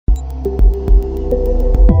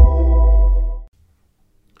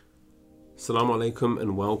Assalamu alaikum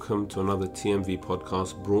and welcome to another TMV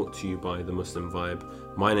podcast brought to you by The Muslim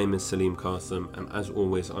Vibe. My name is Salim Qasim and as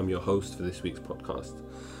always I'm your host for this week's podcast.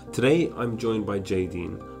 Today I'm joined by Jay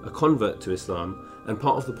Dean, a convert to Islam and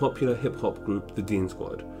part of the popular hip-hop group The Dean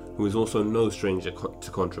Squad, who is also no stranger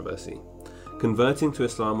to controversy. Converting to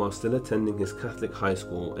Islam while still attending his Catholic high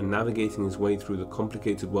school and navigating his way through the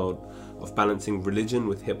complicated world of balancing religion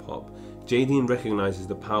with hip-hop, Jay Dean recognises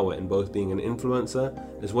the power in both being an influencer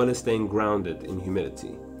as well as staying grounded in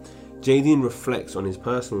humility. Jay Dean reflects on his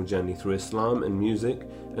personal journey through Islam and music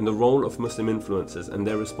and the role of Muslim influencers and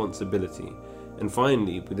their responsibility. And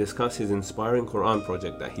finally, we discuss his inspiring Quran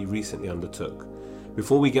project that he recently undertook.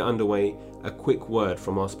 Before we get underway, a quick word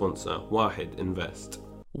from our sponsor, Wahid Invest.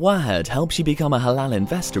 Wahid helps you become a halal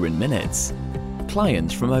investor in minutes.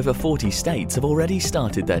 Clients from over 40 states have already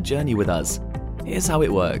started their journey with us. Here's how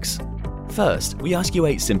it works. First, we ask you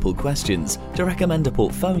 8 simple questions to recommend a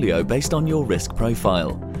portfolio based on your risk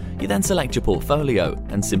profile. You then select your portfolio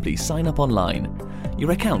and simply sign up online.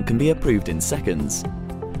 Your account can be approved in seconds.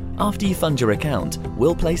 After you fund your account,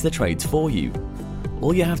 we'll place the trades for you.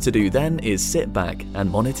 All you have to do then is sit back and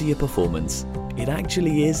monitor your performance. It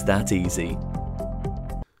actually is that easy.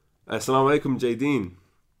 Assalamu alaikum, Jay Dean.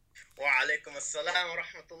 Wa alaikum assalam wa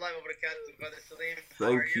rahmatullahi wa barakatuh, brother Salim.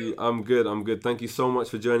 Thank you. I'm good. Thank you so much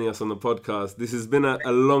for joining us on the podcast. This has been a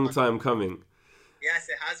long time coming. Yes,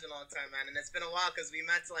 it has been a long time, man. And it's been a while because we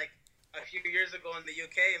met like a few years ago in the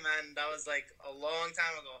UK, man. That was like a long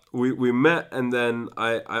time ago. We met and then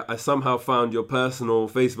I somehow found your personal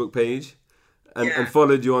Facebook page and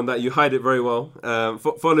followed you on that. You hide it very well.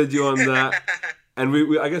 Followed you on that. And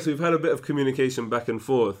we I guess we've had a bit of communication back and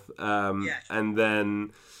forth. And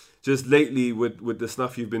then just lately with the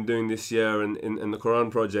stuff you've been doing this year and in the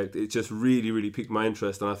Quran project, it just really piqued my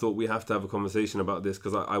interest. And I thought we have to have a conversation about this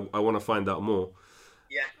because I want to find out more.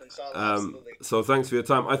 Yeah, inshallah, absolutely. So thanks for your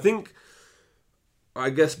time. I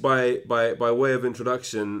guess by way of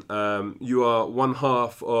introduction, you are one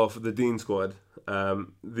half of the Dean Squad. The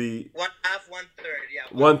 1/2, 1/3, yeah.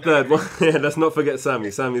 1/3. Yeah, let's not forget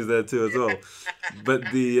Sammy. Sammy's there too as well.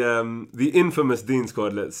 But the infamous Dean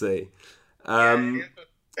Squad, let's say.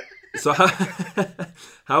 So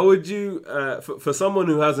how would you, for someone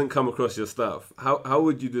who hasn't come across your stuff, how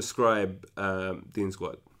would you describe Dean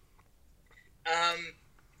Squad?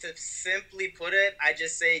 To simply put it, I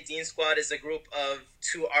just say Dean Squad is a group of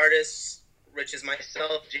 2 artists, which is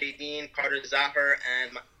myself, Jay Dean, Carter Zahar,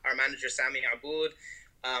 and our manager Sami Aboud.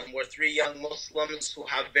 We're 3 young Muslims who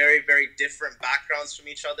have very, very different backgrounds from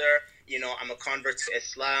each other. You know, I'm a convert to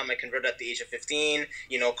Islam. I converted at the age of 15.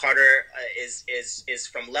 You know, Carter is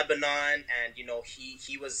from Lebanon, and you know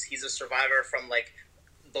he's a survivor from like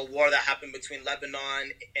the war that happened between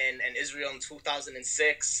Lebanon and Israel in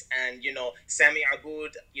 2006. And you know, Sami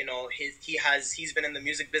Aboud, you know, he's been in the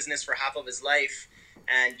music business for half of his life,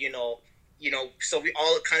 and you know, so we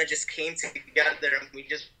all kind of just came together and we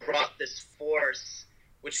just brought this force,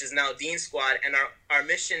 which is now Dean Squad. And our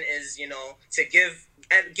mission is, you know, to give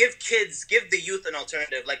the youth an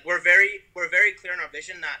alternative. Like we're very clear in our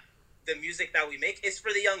vision that the music that we make is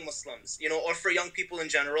for the young Muslims, you know, or for young people in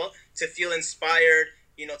general to feel inspired,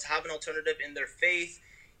 you know, to have an alternative in their faith,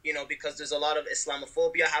 you know, because there's a lot of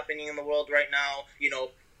Islamophobia happening in the world right now. You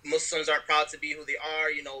know, Muslims aren't proud to be who they are,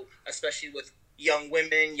 you know, especially with young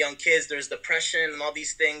women, young kids, there's depression and all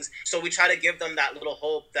these things. So we try to give them that little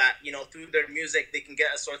hope that, you know, through their music, they can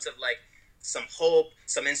get a sort of like some hope,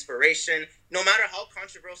 some inspiration, no matter how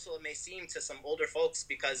controversial it may seem to some older folks,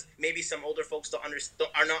 because maybe some older folks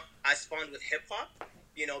are not as fond with hip hop,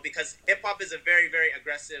 you know, because hip hop is a very, very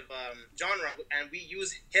aggressive genre. And we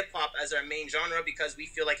use hip hop as our main genre because we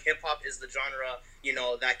feel like hip hop is the genre, you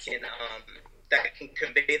know, that can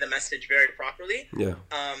convey the message very properly. Yeah.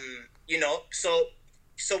 You know, so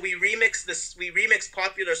we remix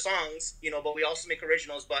popular songs, you know, but we also make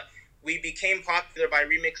originals. But we became popular by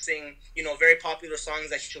remixing, you know, very popular songs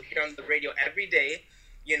that you'll hear on the radio every day,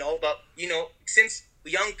 you know. But, you know, since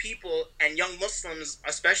young people and young Muslims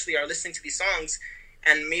especially are listening to these songs,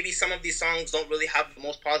 and maybe some of these songs don't really have the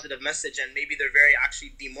most positive message, and maybe they're very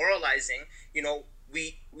actually demoralizing, you know,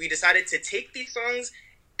 we decided to take these songs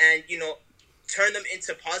and, you know, turn them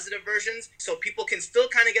into positive versions so people can still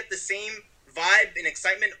kind of get the same vibe and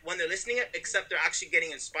excitement when they're listening it, except they're actually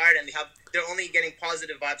getting inspired and they're only getting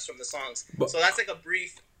positive vibes from the songs. So that's like a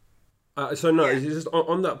brief. It's just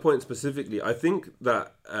on that point specifically. I think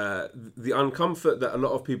that the uncomfort that a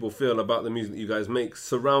lot of people feel about the music that you guys make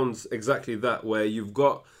surrounds exactly that, where you've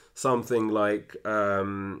got something like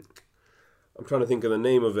I'm trying to think of the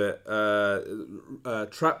name of it,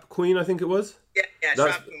 Trap Queen, I think it was. Yeah,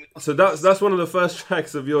 Trap Queen. So that's one of the first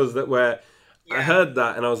tracks of yours that where I heard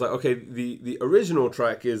that and I was like, okay, the original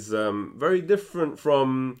track is very different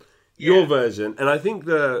from your version, and I think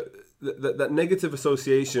that negative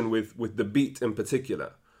association with the beat in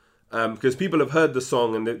particular, because people have heard the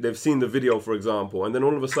song and they've seen the video, for example, and then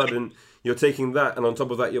all of a sudden you're taking that and on top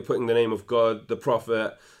of that you're putting the name of God, the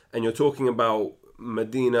Prophet, and you're talking about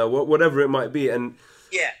Medina, whatever it might be, and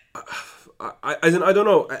I don't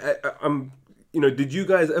know, I'm, did you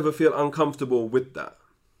guys ever feel uncomfortable with that?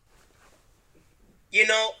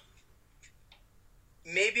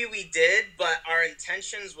 Maybe we did, but our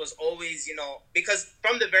intentions was always, because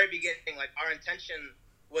from the very beginning, like, our intention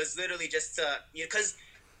was literally just to, because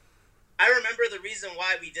I remember the reason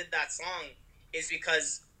why we did that song is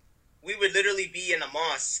because we would literally be in a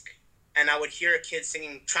mosque and I would hear a kid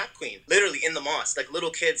singing Trap Queen, literally in the mosque, like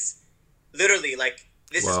little kids, literally, like,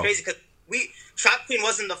 this is crazy, because Trap Queen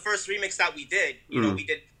wasn't the first remix that we did, we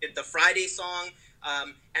did the Friday song,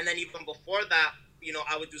 and then even before that,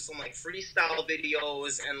 I would do some like freestyle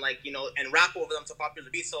videos and like, and rap over them to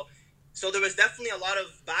popular beats. So there was definitely a lot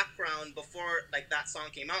of background before like that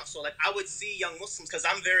song came out. So like I would see young Muslims, because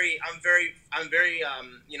I'm very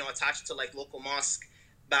attached to like local mosque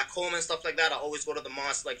back home and stuff like that. I always go to the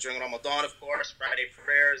mosque like during Ramadan, of course, Friday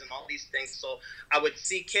prayers and all these things. So I would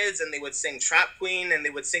see kids and they would sing Trap Queen and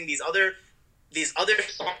they would sing these other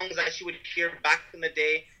songs that you would hear back in the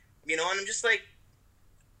day, and I'm just like,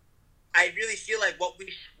 I really feel like what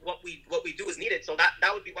we do is needed. So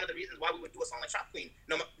that would be one of the reasons why we would do a song like Trap Queen.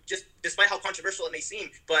 Just despite how controversial it may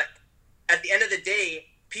seem, but at the end of the day,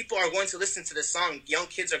 people are going to listen to this song. Young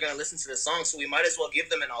kids are going to listen to this song, so we might as well give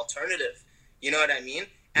them an alternative. You know what I mean?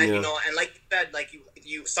 And and like you said, like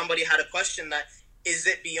you somebody had a question that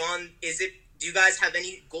do you guys have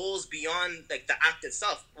any goals beyond like the act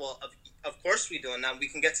itself? Well, of course we do, and now we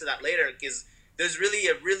can get to that later, because there's really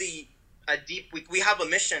a deep, we have a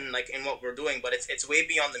mission like in what we're doing, but it's way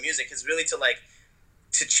beyond the music. It's really to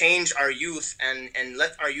change our youth and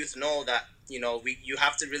let our youth know that you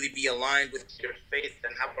have to really be aligned with your faith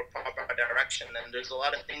and have a proper direction. And there's a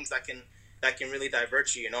lot of things that can really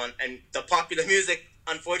divert you, and the popular music,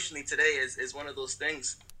 unfortunately, today is one of those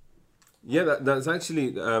things. Yeah, that's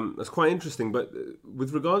actually that's quite interesting. But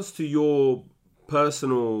with regards to your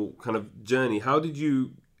personal kind of journey, how did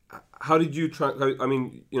you try? I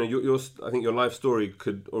mean, your I think your life story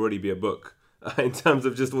could already be a book in terms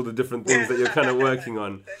of just all the different things that you're kind of working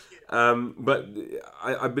on. But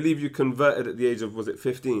I believe you converted at the age of, was it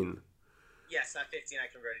 15? Yes, at 15 I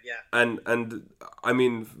converted. Yeah. And I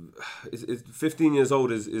mean, 15 years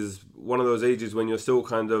old is one of those ages when you're still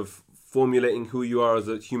kind of formulating who you are as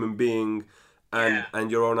a human being,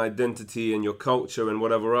 and your own identity and your culture and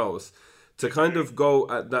whatever else. To kind of go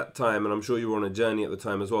at that time, and I'm sure you were on a journey at the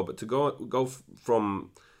time as well, but to go from,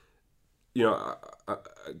 a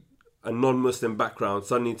non-Muslim background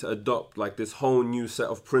suddenly to adopt like this whole new set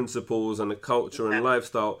of principles and a culture and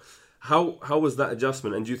lifestyle, how was that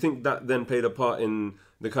adjustment? And do you think that then played a part in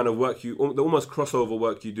the kind of work the almost crossover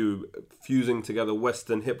work you do, fusing together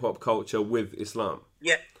Western hip-hop culture with Islam?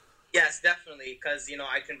 Yeah, yes, definitely, because,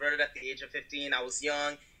 I converted at the age of 15. I was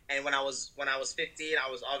young, and when I was 15, I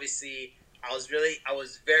was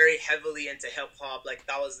very heavily into hip hop. Like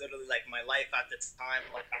that was literally like my life at the time.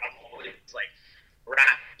 Like I'm always like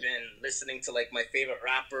rapping, listening to like my favorite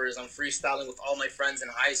rappers. I'm freestyling with all my friends in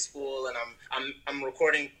high school, and I'm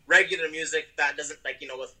recording regular music that doesn't like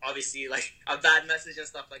with obviously like a bad message and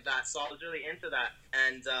stuff like that. So I was really into that,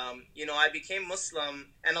 and I became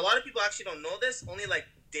Muslim, and a lot of people actually don't know this. Only like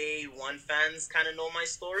day one fans kind of know my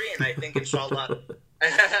story, and I think inshallah,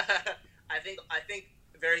 I think.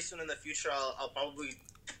 Very soon in the future, I'll probably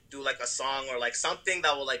do like a song or like something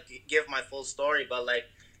that will like give my full story. But like,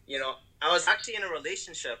 I was actually in a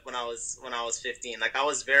relationship when I was 15. Like I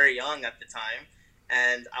was very young at the time,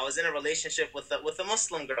 and I was in a relationship with a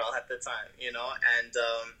Muslim girl at the time. And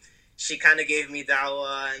she kind of gave me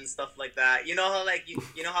dawah and stuff like that. You know how like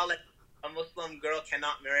a Muslim girl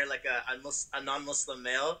cannot marry like a non-Muslim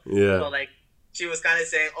male. Yeah. So like. She was kind of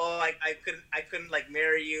saying, "Oh, I couldn't like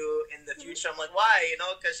marry you in the future." I'm like, "Why?"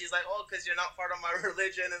 Because she's like, "Oh, because you're not part of my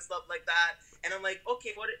religion and stuff like that." And I'm like,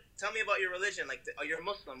 "Okay, tell me about your religion. Like, you're a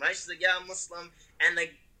Muslim, right?" She's like, "Yeah, I'm Muslim." And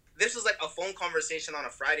like, this was like a phone conversation on a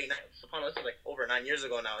Friday night. SubhanAllah, this was like over 9 years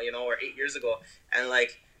ago now, or 8 years ago. And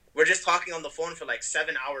like, we're just talking on the phone for like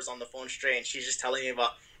 7 hours on the phone straight, and she's just telling me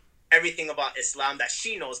about everything about Islam that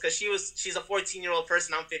she knows, because she's a 14-year-old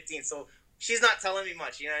person. I'm 15, so. She's not telling me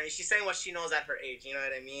much, what I mean? She's saying what she knows at her age, you know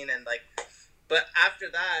what I mean? And like, but after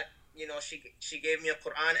that, she gave me a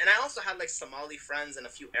Quran, and I also had like Somali friends and a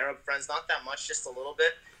few Arab friends, not that much, just a little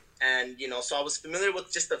bit. And, so I was familiar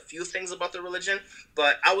with just a few things about the religion,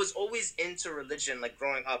 but I was always into religion, like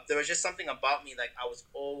growing up. There was just something about me, like I was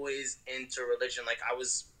always into religion. Like I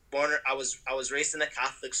was raised in a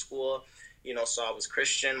Catholic school, so I was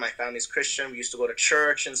Christian. My family's Christian. We used to go to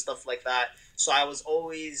church and stuff like that. So I was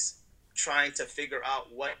always trying to figure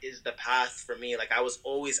out what is the path for me. Like I was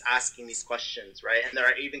always asking these questions, right? And there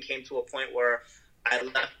I even came to a point where I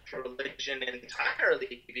left religion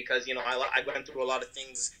entirely because, I went through a lot of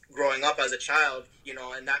things growing up as a child,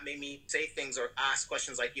 and that made me say things or ask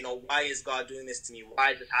questions like, why is God doing this to me?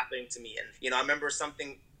 Why is this happening to me? And, I remember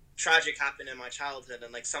something tragic happened in my childhood,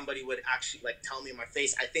 and like somebody would actually like tell me in my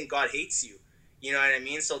face, I think God hates you. You know what I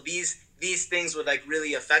mean? So these things would like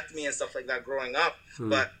really affect me and stuff like that growing up.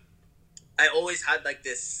 But I always had like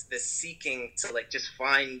this seeking to like just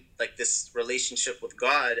find like this relationship with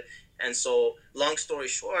God. And so, long story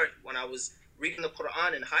short, when I was reading the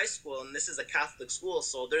Quran in high school, and this is a Catholic school,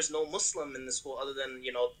 so there's no Muslim in the school other than,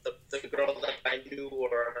 the girl that I knew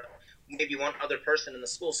or maybe one other person in the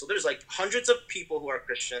school. So there's like hundreds of people who are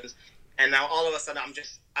Christians. And now all of a sudden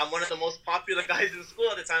I'm one of the most popular guys in school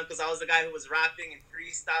at the time because I was the guy who was rapping and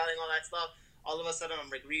freestyling, all that stuff. All of a sudden I'm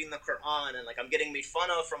like reading the Quran and like I'm getting made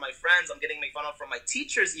fun of from my friends. I'm getting made fun of from my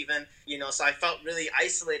teachers even, so I felt really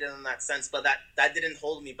isolated in that sense, but that didn't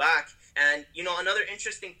hold me back. And, another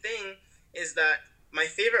interesting thing is that my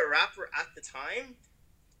favorite rapper at the time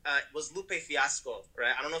was Lupe Fiasco,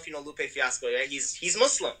 right? I don't know if you know Lupe Fiasco, right? He's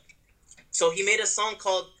Muslim. So he made a song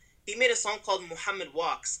called Muhammad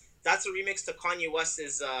Walks. That's a remix to Kanye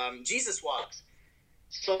West's Jesus Walks.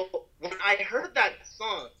 So when I heard that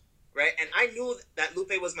song, right, and I knew that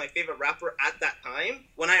Lupe was my favorite rapper at that time,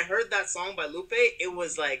 when I heard that song by Lupe, it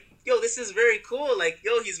was like, yo, this is very cool. Like,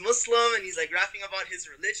 yo, he's Muslim and he's like rapping about his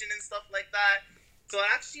religion and stuff like that. So it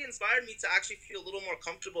actually inspired me to actually feel a little more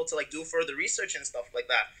comfortable to like do further research and stuff like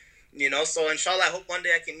that. So inshallah, I hope one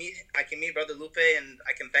day I can meet Brother Lupe and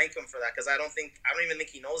I can thank him for that because I don't even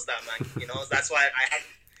think he knows that, man. That's why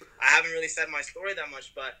I haven't really said my story that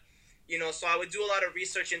much, but so I would do a lot of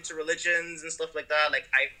research into religions and stuff like that. Like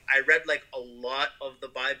I read like a lot of the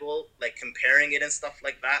Bible, like comparing it and stuff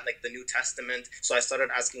like that, like the New Testament. So I started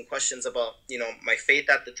asking questions about, my faith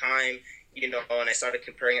at the time, and I started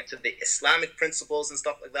comparing it to the Islamic principles and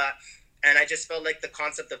stuff like that. And I just felt like the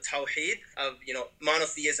concept of Tawheed, of,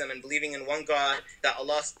 monotheism and believing in one God, that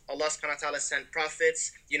Allah subhanahu wa ta'ala sent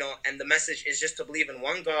prophets, and the message is just to believe in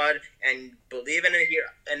one God and believe in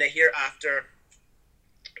a hereafter.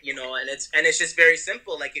 And it's just very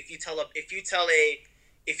simple. Like if you tell a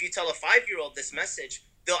 5-year-old this message,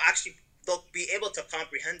 they'll be able to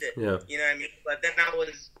comprehend it. Yeah. You know what I mean? But then I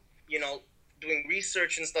was, doing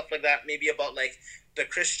research and stuff like that, maybe about like the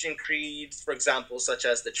Christian creeds, for example, such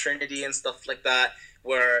as the Trinity and stuff like that,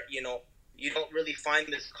 where, you don't really find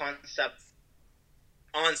this concept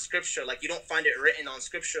on scripture. Like you don't find it written on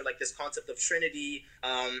scripture, like this concept of Trinity.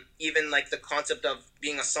 Even like the concept of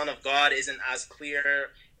being a son of God isn't as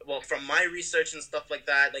clear. Well, from my research and stuff like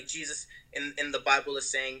that, like Jesus in the Bible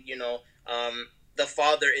is saying, the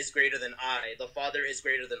Father is greater than I. The Father is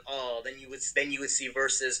greater than all. Then you would see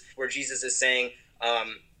verses where Jesus is saying,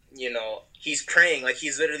 he's praying, like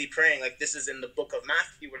he's literally praying. Like this is in the book of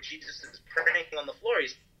Matthew where Jesus is praying on the floor.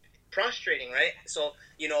 He's prostrating, right? So,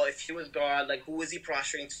 if he was God, like who was he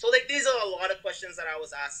prostrating to? So like these are a lot of questions that I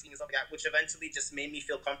was asking and stuff like that, which eventually just made me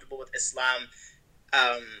feel comfortable with Islam.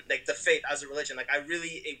 Like the faith as a religion, like I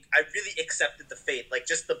really accepted the faith, like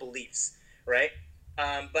just the beliefs, right?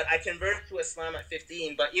 But I converted to Islam at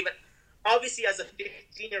 15. But even obviously as a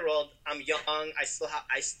 15-year-old, I'm young.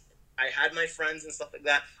 I had my friends and stuff like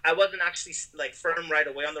that. I wasn't actually like firm right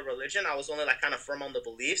away on the religion. I was only like kind of firm on the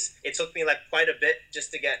beliefs. It took me like quite a bit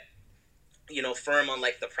just to get, firm on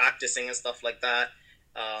like the practicing and stuff like that.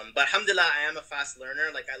 But alhamdulillah, I am a fast learner.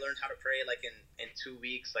 Like I learned how to pray like in 2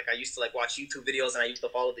 weeks. Like I used to like watch YouTube videos and I used to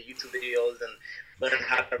follow the YouTube videos and learn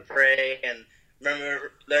how to pray and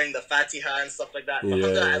remember learning the Fatiha and stuff like that.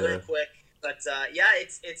 Alhamdulillah, I learned quick. But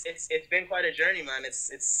it's been quite a journey, man.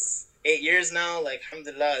 It's 8 years now. Like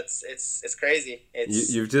alhamdulillah, it's crazy.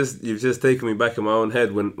 You've just taken me back in my own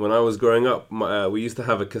head. When I was growing up, we used to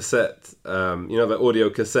have a cassette, the audio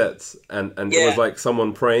cassettes, and it was like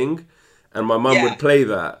someone praying. And my mum would play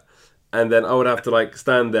that, and then I would have to like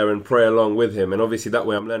stand there and pray along with him. And obviously that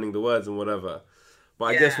way I'm learning the words and whatever. But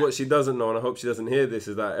I guess what she doesn't know, and I hope she doesn't hear this,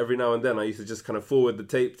 is that every now and then I used to just kind of forward the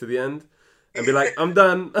tape to the end and be like, I'm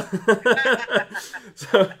done.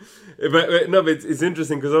 So, but it's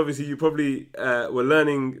interesting because obviously you probably were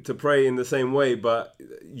learning to pray in the same way, but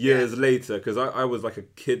years later, because I was like a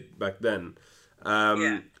kid back then.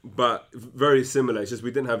 Yeah. But very similar. It's just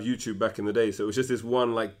we didn't have YouTube back in the day, so it was just this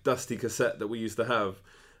one like dusty cassette that we used to have.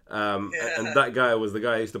 And that guy was the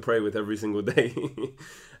guy I used to pray with every single day.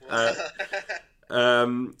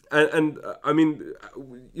 And I mean,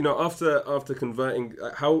 you know, after converting,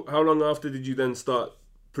 how long after did you then start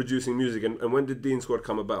producing music, and when did Dean Squad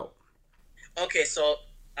come about? Okay, so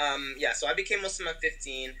so I became Muslim at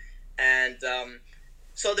 15, and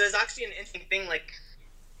so there's actually an interesting thing, like,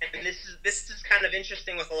 and this is kind of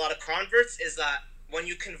interesting with a lot of converts, is that when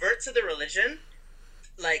you convert to the religion,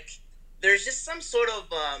 like, there's just some sort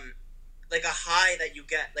of like a high that you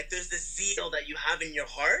get. Like, there's this zeal that you have in your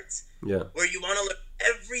heart, where you want to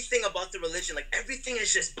learn everything about the religion. Like, everything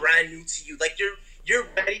is just brand new to you. Like, you're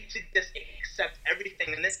ready to just accept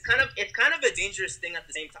everything, and it's kind of a dangerous thing at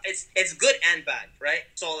the same time. It's good and bad, right?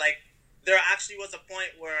 So, like, there actually was a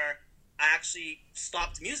point where I actually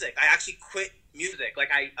stopped music. I actually quit music.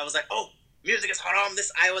 Like, I was like, oh, music is haram.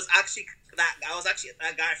 I was actually that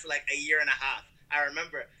guy for like a year and a half. I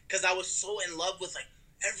remember, because I was so in love with like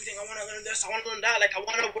everything. I want to learn this. I want to learn that. Like, I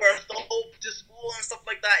want to wear a thobe to school and stuff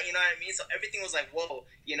like that. You know what I mean? So everything was like, whoa,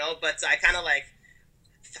 you know. But I kind of like,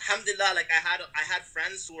 alhamdulillah, like I had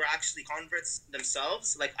friends who were actually converts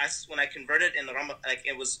themselves. Like, when I converted in the like,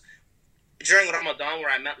 it was during Ramadan, where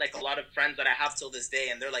I met like a lot of friends that I have till this day,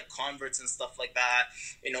 and they're like converts and stuff like that.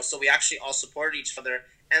 You know, so we actually all supported each other,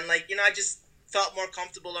 and like, you know, I just felt more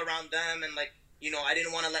comfortable around them, and like, you know, I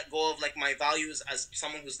didn't want to let go of like my values as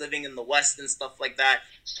someone who's living in the West and stuff like that.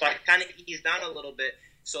 So I kind of eased down a little bit.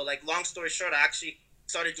 So like, long story short, I actually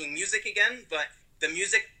started doing music again, but the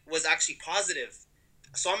music was actually positive.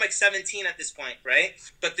 So I'm like 17 at this point, right?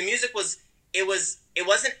 But the music it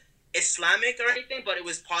wasn't Islamic or anything, but it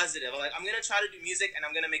was positive. I'm like, I'm gonna try to do music and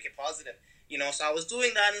I'm gonna make it positive. You know, so I was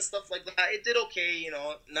doing that and stuff like that. It did okay, you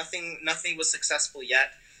know, nothing was successful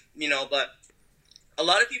yet, you know, but a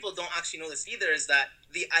lot of people don't actually know this either, is that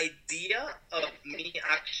the idea of me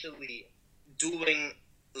actually doing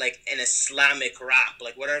like an Islamic rap,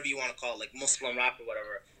 like whatever you want to call it, like Muslim rap or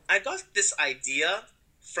whatever, I got this idea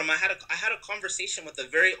from, I had a conversation with a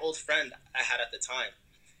very old friend I had at the time.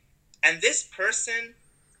 And this person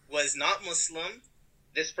was not Muslim.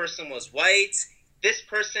 This person was white. This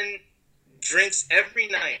person drinks every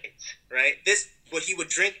night, right? But he would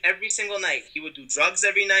drink every single night. He would do drugs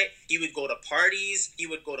every night. He would go to parties. He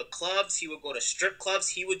would go to clubs. He would go to strip clubs.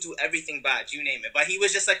 He would do everything bad, you name it. But he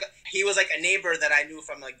was just like, he was like a neighbor that I knew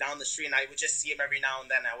from like down the street, and I would just see him every now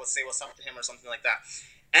and then. I would say what's up to him or something like that.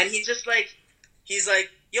 And he's like,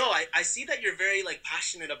 yo, I see that you're very like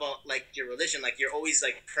passionate about like your religion. Like, you're always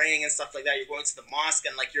like praying and stuff like that. You're going to the mosque,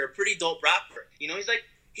 and like, you're a pretty dope rapper. You know, he's like,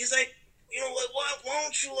 you know, like, why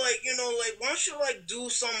don't you like, you know, like, why don't you like do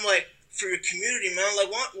some like for your community, man? Like,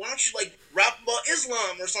 why don't you like rap about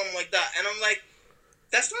Islam or something like that? And I'm like,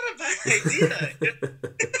 that's not a bad idea.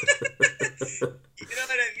 You know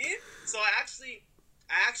what I mean? So I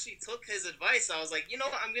actually took his advice. I was like, you know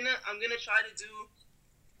what, I'm gonna try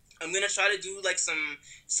to do like some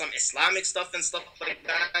Islamic stuff and stuff like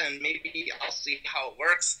that, and maybe I'll see how it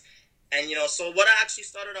works. And, you know, so what I actually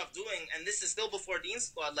started off doing, and this is still before Dean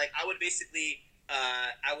Squad, like, I would basically,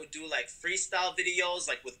 I would do, like, freestyle videos,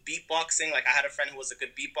 like, with beatboxing. Like, I had a friend who was a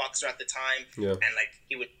good beatboxer at the time. Yeah. And, like,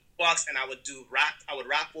 he would beatbox, and I would do rap. I would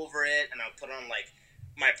rap over it, and I would put it on, like,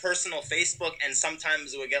 my personal Facebook, and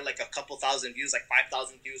sometimes it would get, like, a couple thousand views, like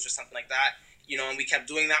 5,000 views or something like that. You know, and we kept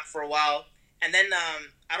doing that for a while. And then,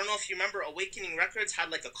 I don't know if you remember, Awakening Records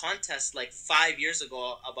had, like, a contest, like, 5 years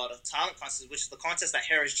ago about a talent contest, which is the contest that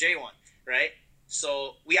Harris J won, right?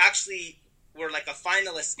 So we actually were, like, a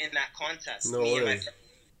finalist in that contest. No way.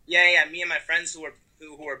 Me and my friends who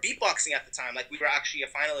were beatboxing at the time, like, we were actually a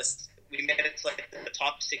finalist. We made it to, like, the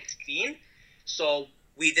top 16. So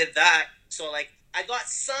we did that. So, like, I got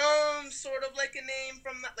some sort of, like, a name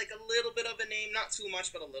from that, like, a little bit of a name, not too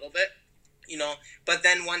much, but a little bit. You know, but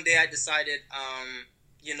then one day I decided,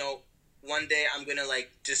 you know, one day I'm gonna like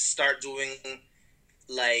just start doing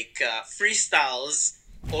like freestyles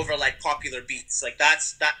over like popular beats. Like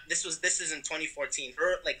this is in 2014,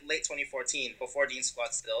 or like late 2014, before Dean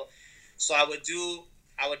Squad still. So I would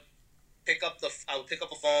pick up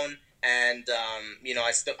a phone, and you know,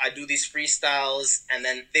 I do these freestyles, and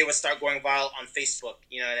then they would start going viral on Facebook.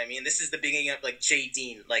 You know what I mean? This is the beginning of like J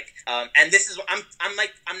Dean, like, and this is I'm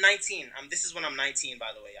 19. This is when I'm 19,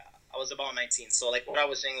 by the way. Yeah, I was about 19. So like what I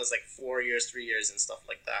was saying was like 4 years, 3 years, and stuff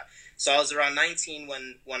like that. So I was around 19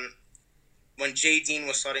 when J Dean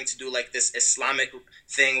was starting to do like this Islamic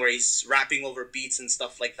thing where he's rapping over beats and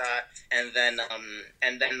stuff like that. And then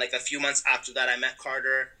like a few months after that, I met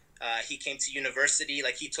Carter. He came to university,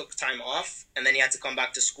 like he took time off, and then he had to come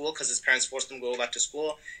back to school because his parents forced him to go back to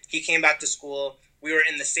school. He came back to school. We were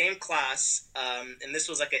in the same class, and this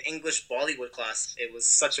was like an English Bollywood class. It was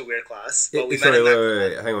such a weird class. But we Sorry, met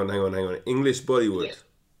wait. Hang on. English Bollywood. Yeah.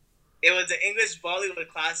 It was an English Bollywood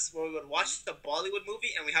class where we would watch the Bollywood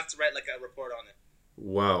movie and we have to write like a report on it.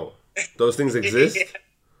 Wow. Those things exist? Yeah,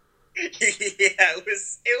 it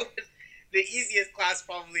was the easiest class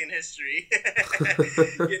probably in history.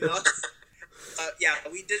 Yeah,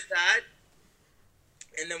 we did that,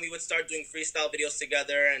 and then we would start doing freestyle videos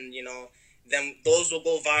together, and then those will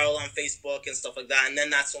go viral on Facebook and stuff like that. And then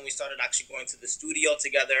that's when we started actually going to the studio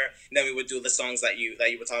together. And then we would do the songs that you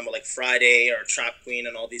were talking about, like Friday or Trap Queen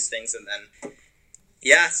and all these things. And then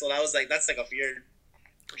so that's like a weird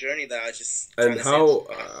journey that I just. And how,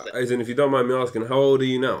 as in, if you don't mind me asking, how old are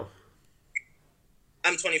you now?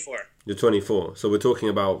 I'm 24. You're 24. So we're talking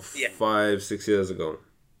about 5-6 years ago.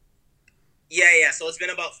 Yeah. So it's been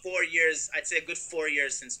about 4 years. I'd say a good 4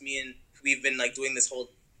 years since we've been like doing this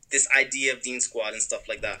idea of Dean Squad and stuff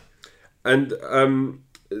like that. And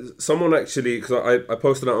someone actually, because I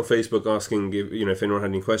posted out on Facebook asking if anyone had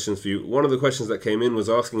any questions for you. One of the questions that came in was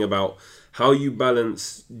asking about how you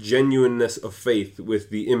balance genuineness of faith with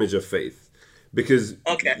the image of faith, because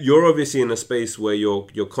you're obviously in a space where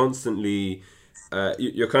you're constantly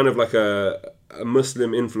you're kind of like a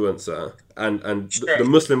Muslim influencer, and sure. the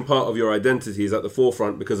Muslim part of your identity is at the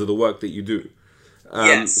forefront because of the work that you do.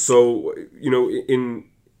 Yes. So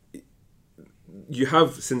you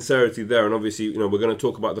have sincerity there, and obviously, we're going to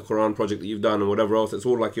talk about the Quran project that you've done and whatever else. It's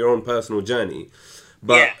all like your own personal journey.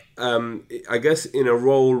 But I guess in a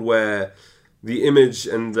role where the image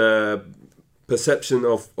and the perception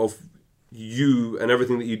of you and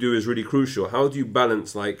everything that you do is really crucial, how do you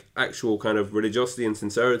balance like actual kind of religiosity and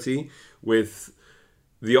sincerity with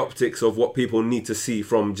the optics of what people need to see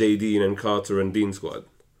from J. Dean and Carter and Dean Squad?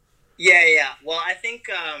 Yeah. Well, I think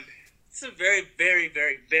it's a very, very,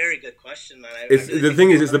 very, very good question, man. The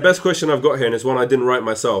thing is, it's the best question I've got here, and it's one I didn't write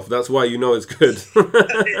myself. That's why it's good.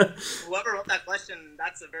 Whoever wrote that question,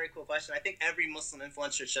 that's a very cool question. I think every Muslim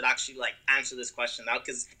influencer should actually like answer this question now,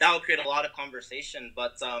 because that will create a lot of conversation.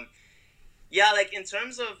 But like in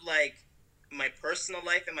terms of like my personal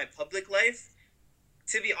life and my public life,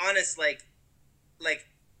 to be honest, like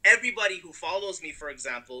everybody who follows me, for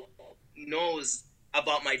example, knows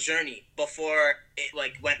about my journey before it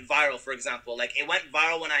like went viral. For example, like it went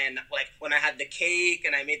viral when I had the cake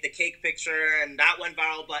and I made the cake picture, and that went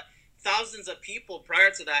viral. But thousands of people prior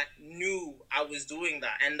to that knew I was doing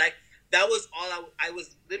that, and like that was all I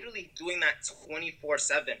was literally doing that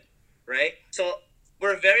 24/7, right? So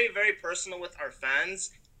we're very, very personal with our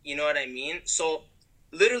fans. You know what I mean? So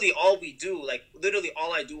literally all we do, like literally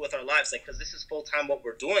all I do with our lives, like because this is full time what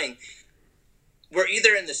we're doing. We're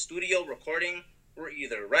either in the studio recording. We're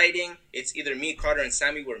either writing, it's either me, Carter, and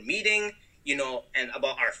Sammy, we're meeting, and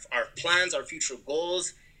about our plans, our future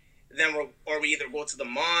goals. Then we either go to the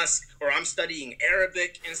mosque, or I'm studying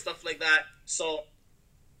Arabic and stuff like that. So,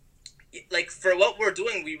 like for what we're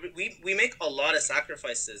doing, we make a lot of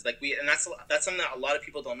sacrifices. And that's something that a lot of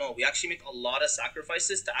people don't know. We actually make a lot of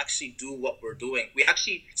sacrifices to actually do what we're doing. We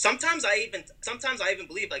actually sometimes I even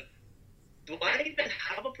believe like, do I even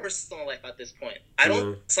have a personal life at this point? I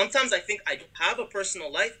don't. Sometimes I think I don't have a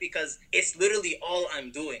personal life because it's literally all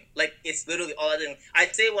I'm doing. Like, it's literally all I'm doing.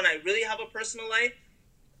 I'd say when I really have a personal life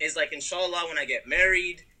is like, inshallah, when I get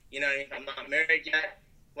married. I'm not married yet.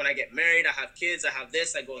 When I get married, I have kids, I have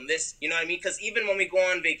this, I go in this. You know what I mean? Because even when we go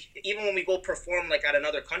on even when we go perform like at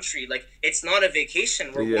another country, like it's not a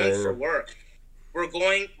vacation. We're going for work. We're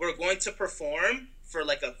going to perform for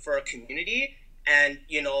a community, and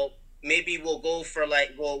maybe we'll go for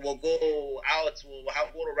like we'll go out, we'll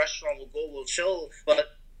go to a restaurant, we'll chill,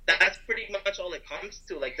 but that's pretty much all it comes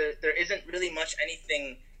to. Like there isn't really much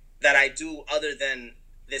anything that I do other than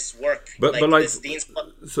this work. But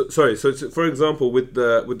sorry. So for example, with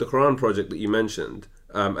the Quran project that you mentioned,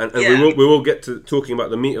 and we will get to talking about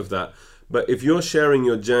the meat of that. But if you're sharing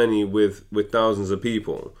your journey with thousands of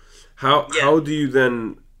people, how do you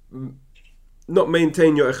then not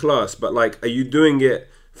maintain your ikhlas? But like, are you doing it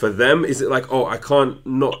for them? Is it like, oh, I can't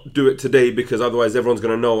not do it today because otherwise everyone's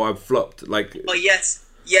gonna know I've flopped? Like, oh yes,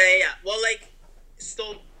 yeah. Well, like,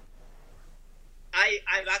 so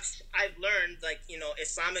I've learned, like,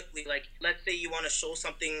 Islamically, like, let's say you want to show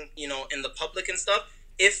something, in the public and stuff.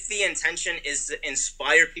 If the intention is to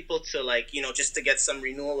inspire people to, like, just to get some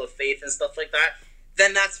renewal of faith and stuff like that,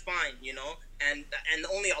 then that's fine, and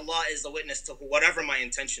only Allah is the witness to whatever my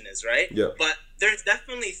intention is, right? Yeah. But there's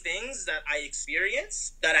definitely things that I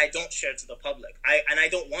experience that I don't share to the public. I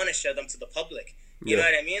don't want to share them to the public You know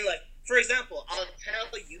what I mean? Like, for example, I'll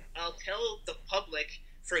tell the public,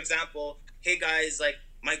 for example, hey guys, like,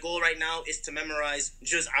 my goal right now is to memorize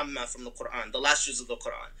Juz Amma from the Quran, the last Juz of the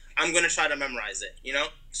Quran. I'm going to try to memorize it, you know?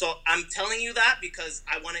 So I'm telling you that because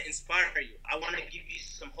I want to inspire you. I want to give you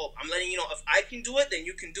some hope. I'm letting you know, if I can do it, then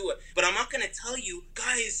you can do it. But I'm not going to tell you,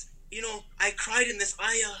 guys, you know, I cried in this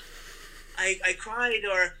ayah. I cried,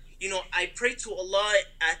 or, you know, I prayed to Allah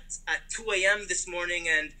at 2 a.m. this morning,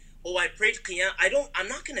 and I prayed Qiyam. I'm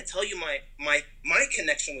not going to tell you my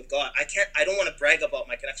connection with God. I don't want to brag about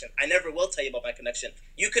my connection. I never will tell you about my connection.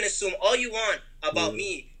 You can assume all you want about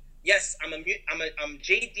me. Yes, I'm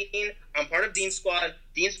Jay Dean. I'm part of Dean Squad.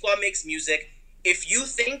 Dean Squad makes music. If you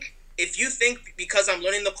think because I'm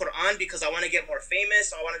learning the Quran, because I want to get more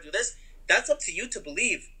famous, I want to do this, that's up to you to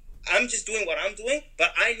believe. I'm just doing what I'm doing,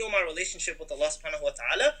 but I know my relationship with Allah subhanahu wa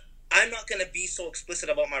ta'ala. I'm not going to be so explicit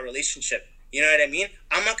about my relationship. You know what I mean?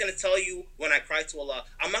 I'm not going to tell you when I cried to Allah.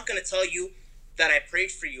 I'm not going to tell you that I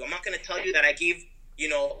prayed for you. I'm not going to tell you that I gave, you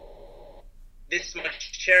know, this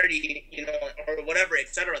much charity, you know, or whatever,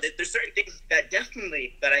 etc. There's certain things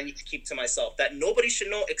that I need to keep to myself, that nobody should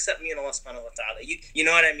know except me and Allah subhanahu wa ta'ala. You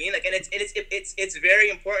know what I mean? Like, and it's very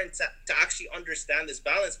important to actually understand this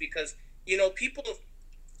balance, because, you know, people,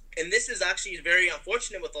 and this is actually very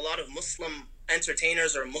unfortunate with a lot of Muslim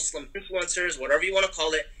entertainers or Muslim influencers, whatever you want to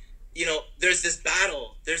call it. You know, there's this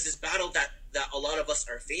battle that a lot of us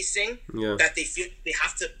are facing, that they feel they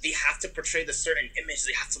have to portray the certain image.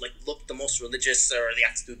 They have to, like, look the most religious, or they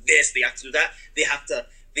have to do this, they have to do that, they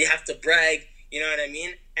have to brag, you know what I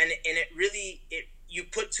mean? And it really, you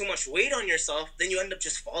put too much weight on yourself, then you end up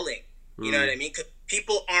just falling. You know what I mean? Because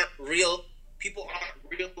people aren't real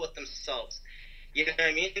with themselves. You know what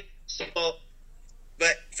I mean? So,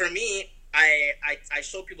 but for me, I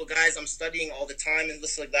show people, guys, I'm studying all the time and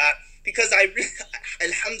this, like that, because I really,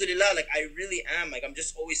 alhamdulillah, like, I really am, like, I'm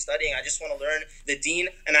just always studying. I just want to learn the deen,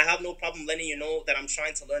 and I have no problem letting you know that I'm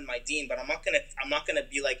trying to learn my deen, but I'm not gonna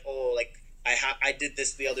be like, oh, like, I did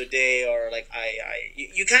this the other day, or like,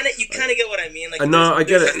 you kind of get what I mean? Like, no, I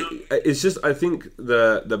get it. It's just, I think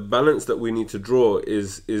the balance that we need to draw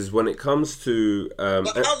is when it comes to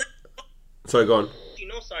sorry, go on. You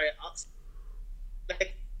know, sorry,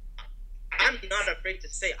 like, I'm not afraid to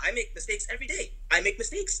say I make mistakes every day. I make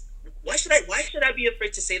mistakes. Why should I be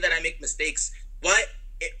afraid to say that I make mistakes?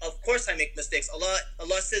 Of course I make mistakes.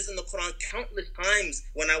 Allah says in the Quran countless times,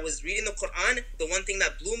 when I was reading the Quran, the one thing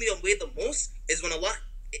that blew me away the most is when Allah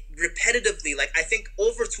repetitively, like, I think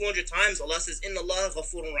over 200 times, Allah says, Inna Allah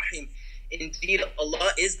ghafurun rahim. Indeed, Allah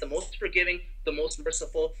is the most forgiving, the most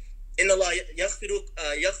merciful. Inna Allah yaghfiru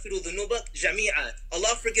dhunuba jami'a.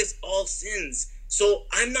 Allah forgives all sins. So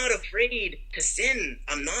I'm not afraid to sin.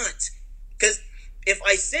 I'm not. Because if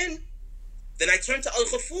I sin, then I turn to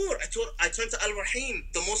Al-Ghafur. I turn to Al-Rahim,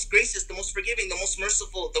 the most gracious, the most forgiving, the most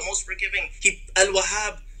merciful, the most forgiving.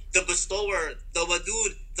 Al-Wahhab, the bestower, the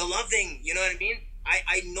Wadud, the loving. You know what I mean?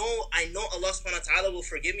 I know Allah subhanahu wa ta'ala will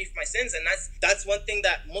forgive me for my sins, and that's one thing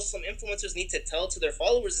that Muslim influencers need to tell to their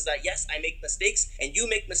followers, is that yes, I make mistakes and you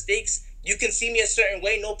make mistakes. You can see me a certain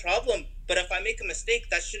way, no problem. But if I make a mistake,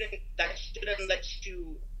 that shouldn't let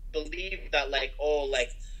you believe that, like, oh,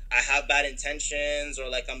 like, I have bad intentions, or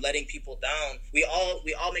like I'm letting people down. We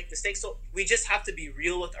all make mistakes, so we just have to be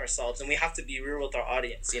real with ourselves, and we have to be real with our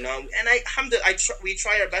audience, you know. And we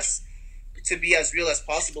try our best to be as real as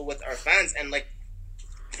possible with our fans. And, like,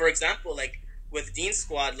 for example, like with Dean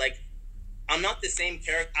Squad, like, I'm not the same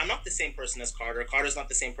character. I'm not the same person as Carter. Carter's not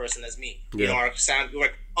the same person as me. You know,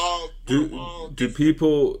 we're all do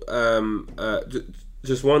people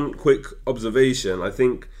just one quick observation. I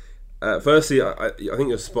think firstly, I think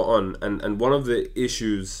you're spot on, and one of the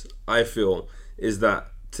issues I feel is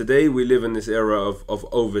that today we live in this era of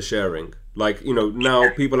oversharing. Like, you know, now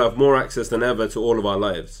people have more access than ever to all of our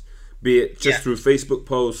lives, be it just through Facebook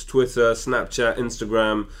posts, Twitter, Snapchat,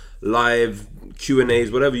 Instagram, live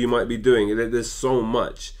Q&As, whatever you might be doing. There's so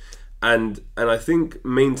much, and I think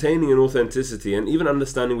maintaining an authenticity and even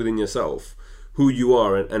understanding within yourself who you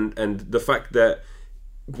are, and the fact that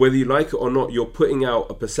whether you like it or not, you're putting out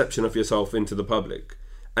a perception of yourself into the public,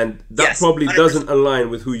 and that probably 100%. Doesn't align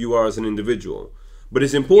with who you are as an individual. But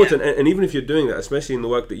it's important, and even if you're doing that, especially in the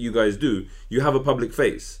work that you guys do, you have a public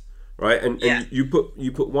face, right? And you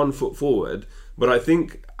put one foot forward. But I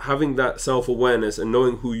think having that self-awareness and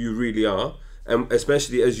knowing who you really are, and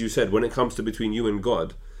especially, as you said, when it comes to between you and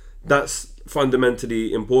God, that's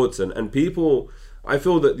fundamentally important. And people, I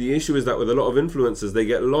feel that the issue is that with a lot of influencers, they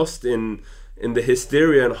get lost in the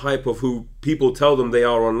hysteria and hype of who people tell them they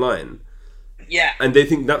are online. Yeah. And they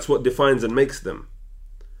think that's what defines and makes them.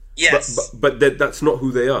 Yes. but that's not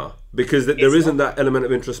who they are, because there isn't that element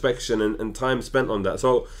of introspection and time spent on that.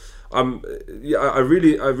 So yeah, I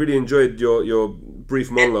really enjoyed your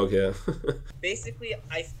brief monologue here. Basically,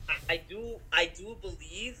 I do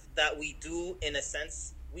believe that we do, in a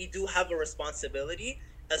sense, we do have a responsibility,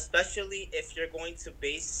 especially if you're going to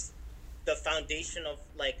base the foundation of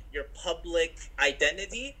like your public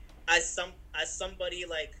identity as somebody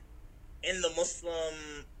like in the Muslim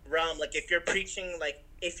realm. Like if you're preaching, like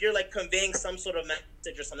if you're like conveying some sort of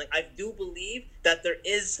message or something, I do believe that there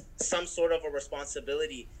is some sort of a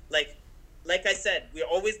responsibility. Like I said, we're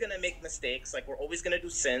always gonna make mistakes. Like we're always gonna do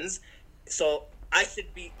sins. So I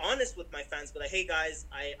should be honest with my fans, but like, hey guys,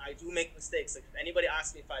 I do make mistakes. Like if anybody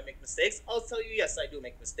asks me if I make mistakes, I'll tell you yes, I do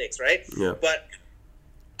make mistakes, right? Yeah. But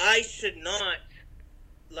I should not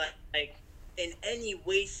like in any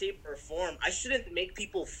way, shape, or form. I shouldn't make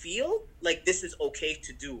people feel like this is okay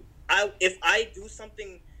to do. If I do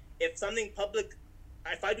something wrong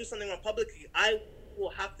publicly, I will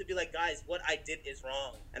have to be like, guys, what I did is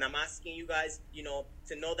wrong, and I'm asking you guys,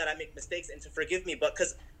 to know that I make mistakes and to forgive me. But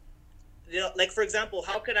because, like for example,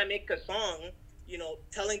 how could I make a song,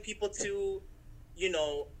 telling people to,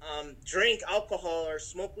 drink alcohol or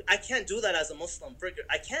smoke? I can't do that as a Muslim.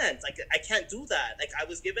 I can't. Like I can't do that. Like I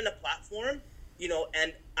was given a platform,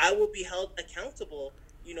 and I will be held accountable,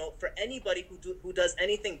 for anybody who does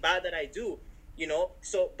anything bad that I do.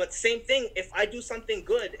 So, but same thing, if I do something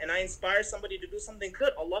good and I inspire somebody to do something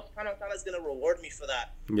good, Allah subhanahu wa ta'ala is going to reward me for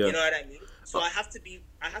that. Yeah. You know what I mean? So I have to be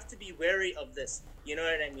wary of this. You know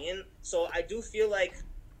what I mean? So I do feel like,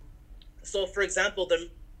 so for example,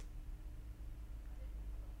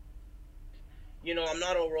 I'm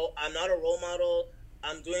not a role model.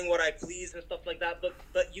 I'm doing what I please and stuff like that.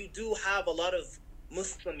 But you do have a lot of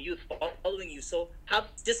Muslim youth following you. So have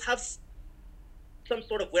some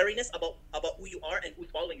sort of wariness about who you are and who's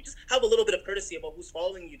following you. Just have a little bit of courtesy about who's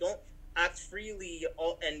following you. Don't act freely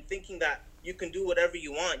and thinking that you can do whatever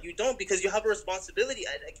you want. You don't, because you have a responsibility.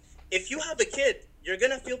 Like, if you have a kid, you're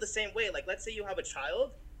gonna feel the same way. Like, let's say you have a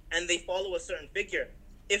child and they follow a certain figure.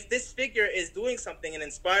 If this figure is doing something and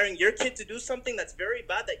inspiring your kid to do something that's very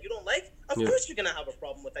bad that you don't like, of course you're gonna have a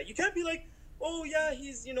problem with that. You can't be like, oh yeah,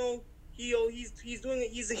 he's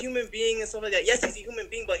he's a human being and stuff like that. Yes, he's a human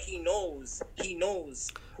being, but he knows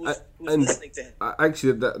who's listening to him.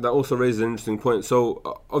 Actually, that also raises an interesting point.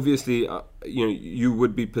 So obviously, you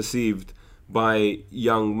would be perceived by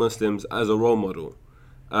young Muslims as a role model.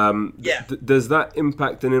 Does that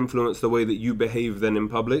impact and influence the way that you behave then in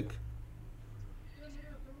public?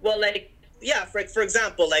 Well, like, yeah, for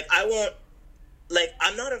example, like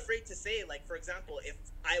I'm not afraid to say, like, for example, if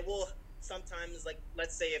I will sometimes, like,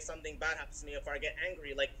 let's say if something bad happens to me, if I get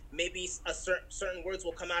angry, like maybe certain words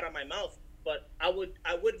will come out of my mouth, but I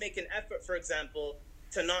would make an effort, for example,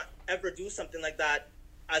 to not ever do something like that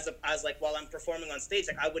as like while I'm performing on stage.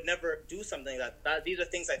 Like I would never do something like that. These are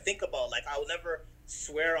things I think about. Like I will never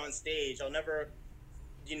swear on stage. I'll never,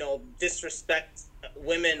 disrespect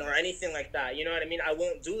women or anything like that. You know what I mean? I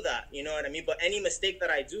won't do that. You know what I mean? But any mistake that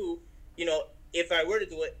I do, if I were to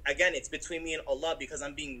do it, again, it's between me and Allah, because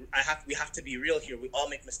we have to be real here. We all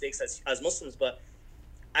make mistakes as Muslims, but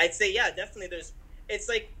I'd say, yeah, definitely it's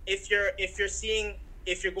like if you're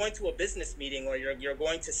going to a business meeting, or you're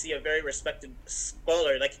going to see a very respected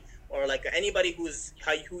scholar, or anybody who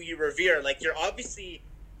you revere, like you're obviously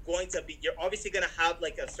going to have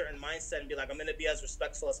like a certain mindset and be like, I'm going to be as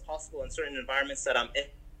respectful as possible in certain environments that I'm in,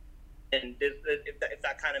 and if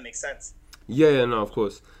that kind of makes sense. Yeah, no, of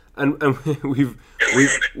course. And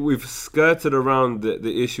we've skirted around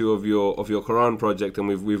the issue of your Quran project, and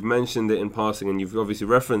we've mentioned it in passing, and you've obviously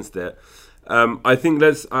referenced it. I think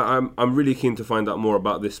I'm really keen to find out more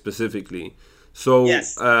about this specifically. So,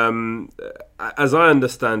 yes. As I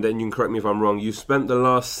understand it, and you can correct me if I'm wrong, you spent the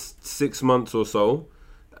last 6 months or so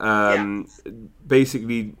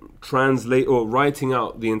basically writing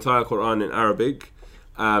out the entire Quran in Arabic,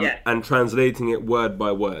 and translating it word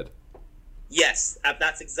by word. Yes,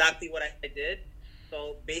 that's exactly what I did.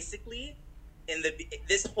 So basically,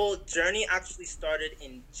 this whole journey actually started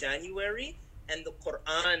in January, and the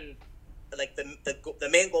Quran, like the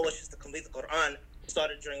main goal was just to complete the Quran,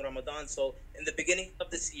 started during Ramadan. So in the beginning of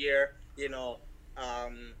this year,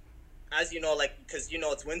 as you know, like, because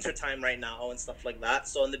it's winter time right now and stuff like that.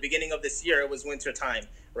 So in the beginning of this year, it was winter time,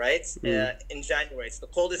 right? In January, it's the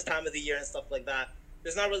coldest time of the year and stuff like that.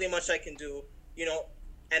 There's not really much I can do,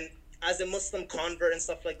 and as a Muslim convert and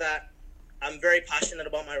stuff like that, I'm very passionate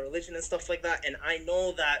about my religion and stuff like that. And I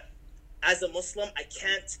know that as a Muslim, I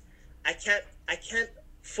can't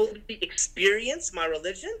fully experience my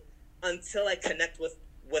religion until I connect with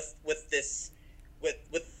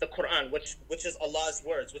the which is Allah's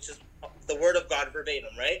words, which is the word of God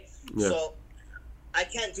verbatim, right? Yeah. So I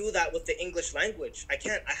can't do that with the English language. I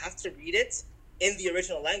can't. I have to read it in the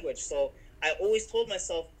original language. So I always told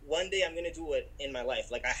myself, one day I'm going to do it in my life.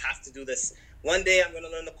 Like, I have to do this. One day I'm going to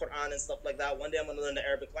learn the Quran and stuff like that. One day I'm going to learn the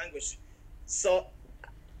Arabic language. So,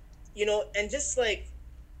 and just like,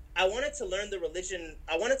 I wanted to learn the religion.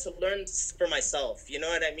 I wanted to learn for myself. You know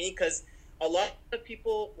what I mean? Because a lot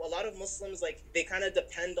of Muslims, like, they kind of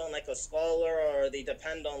depend on like a scholar, or they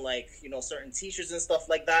depend on like, certain teachers and stuff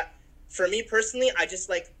like that. For me personally, I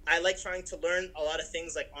like trying to learn a lot of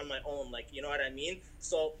things like on my own, like, you know what I mean?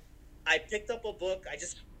 So I picked up a book. I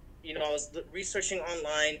just, I was researching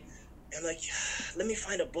online, and like, let me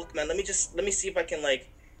find a book, man. Let me see if I can like,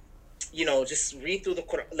 just read through the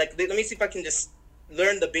Quran. Like, let me see if I can just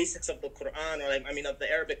learn the basics of the Quran, or like, of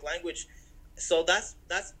the Arabic language. So that's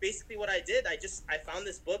basically what I did. I found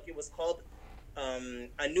this book. It was called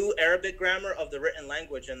A New Arabic Grammar of the Written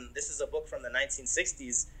Language, and this is a book from the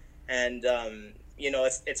 1960s. And,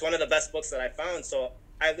 it's one of the best books that I found. So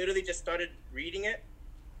I literally just started reading it.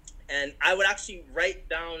 And I would actually write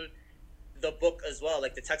down the book as well,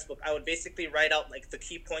 like the textbook. I would basically write out like the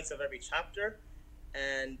key points of every chapter.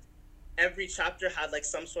 And every chapter had like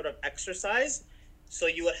some sort of exercise. So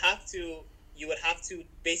you would have to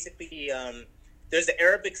basically, there's the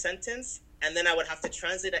Arabic sentence. And then I would have to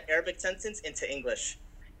translate an Arabic sentence into English.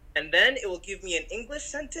 And then it will give me an English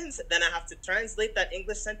sentence. Then I have to translate that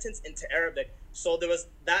English sentence into Arabic. So there was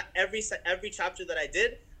that every chapter that I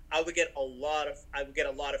did, I would get a lot of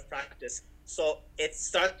practice. So it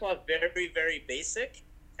starts off very, very basic,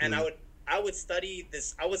 and I would study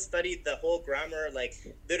this. I would study the whole grammar, like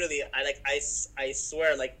literally. I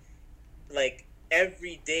swear, like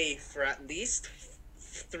every day for at least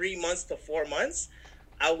 3 months to 4 months.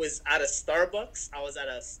 I was at a Starbucks. I was at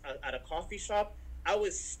a coffee shop. I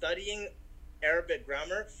was studying Arabic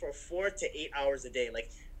grammar for 4 to 8 hours a day,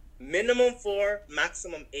 like minimum 4,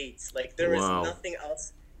 maximum 8. Like there was nothing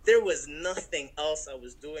else. There was nothing else I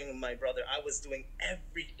was doing, my brother. I was doing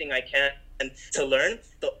everything I can to learn.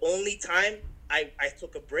 The only time I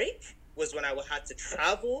took a break was when I had to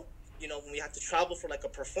travel. When we had to travel for like a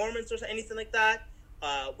performance or anything like that.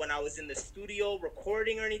 When I was in the studio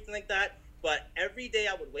recording or anything like that. But every day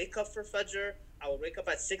I would wake up for Fajr. I would wake up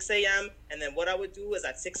at 6 a.m. And then what I would do is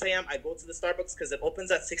at 6 a.m. I go to the Starbucks because it opens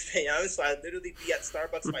at 6 a.m. So I'd literally be at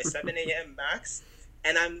Starbucks by 7 a.m. max.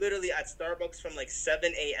 And I'm literally at Starbucks from like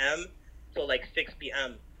 7 a.m. to like 6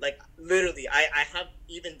 p.m. Like literally, I have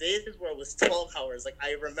even days where it was 12 hours. Like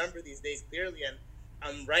I remember these days clearly, and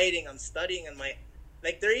I'm writing, I'm studying, and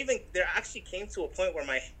there actually came to a point where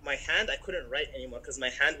my hand, I couldn't write anymore because my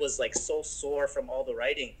hand was like so sore from all the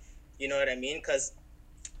writing. You know what I mean? Because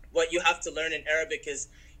what you have to learn in Arabic is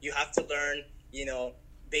you have to learn,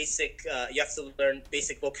 basic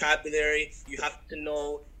vocabulary. You have to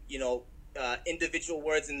know, individual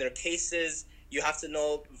words in their cases. You have to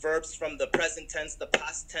know verbs from the present tense, the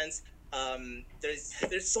past tense.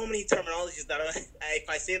 There's so many terminologies that if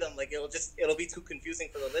I say them, like it'll be too confusing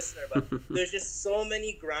for the listener. But there's just so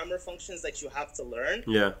many grammar functions that you have to learn.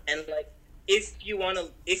 Yeah. And like if you wanna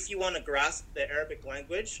grasp the Arabic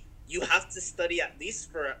language, you have to study at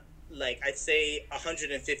least for like I'd say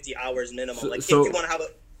 150 hours minimum. If you want to have a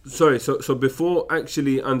So before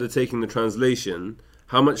actually undertaking the translation,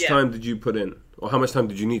 how much time did you put in, or how much time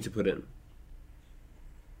did you need to put in?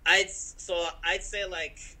 I'd say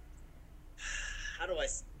like,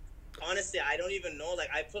 honestly, I don't even know. Like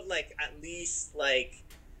I put like at least like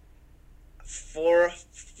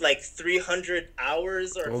 300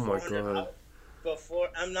 hours or 400 hours before.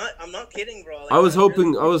 I'm not kidding, bro. Like, I was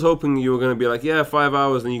hoping you were gonna be like, 5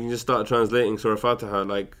 hours, and you can just start translating Surah Fatiha.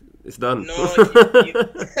 Like it's done. No.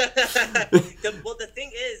 The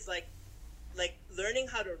thing is, like learning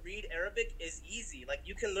how to read Arabic is easy. Like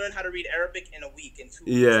you can learn how to read Arabic in a week, in 2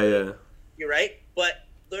 weeks. Yeah. You're right. But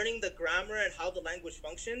learning the grammar and how the language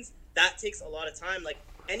functions, that takes a lot of time. Like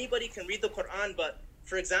anybody can read the Quran, but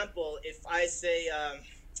for example, if I say,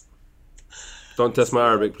 don't test my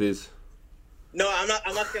Arabic, please. No, I'm not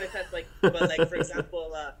gonna test but like for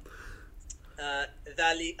example,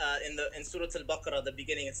 in Surah Al-Baqarah, the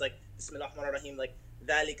beginning, it's like Bismillah ar-Rahman ar-Rahim, like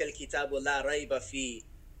ذَلِكَ الْكِتَابُ لَا رَيْبَ فِيهِ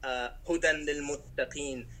هُدًى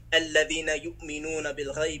لِلْمُتَّقِينَ الَّذِينَ يُؤْمِنُونَ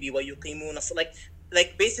بِالْغَيْبِ وَيُقِيمُونَ.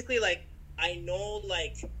 Like basically, like I'll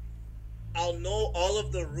know all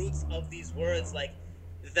of the roots of these words, like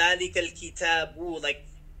ذَلِكَ الْكِتَابُ. Like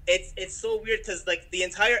it's so weird because like the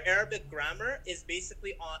entire Arabic grammar is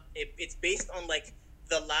basically it's based on like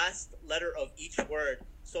the last letter of each word.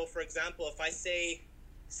 So for example, if I say,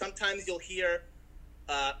 sometimes you'll hear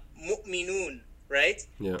mu'minun, right?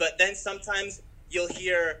 Yeah. But then sometimes you'll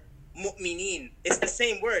hear mu'minin. It's the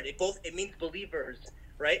same word. It means believers,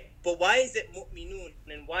 right? But why is it mu'minun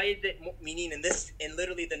and why is it mu'minin in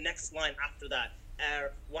literally the next line after that?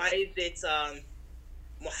 Why is it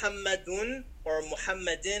Muhammadun or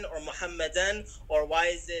Muhammadin or Muhammadan, or why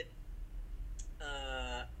is it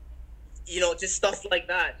just stuff like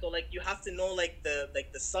that. So like you have to know like the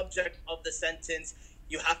subject of the sentence.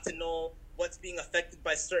 You have to know what's being affected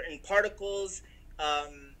by certain particles.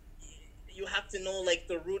 You have to know like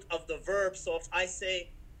the root of the verb. So if I say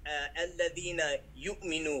alladhina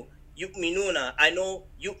yu'minuna, I know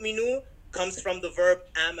yu'minu comes from the verb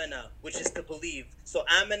amana, which is to believe. So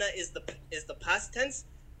amana is the past tense,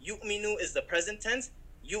 yu'minu is the present tense,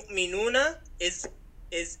 yu'minuna is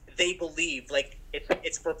they believe. Like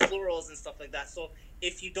it's for plurals and stuff like that. So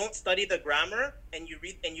if you don't study the grammar and you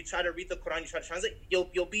try to read the Quran, you try to translate,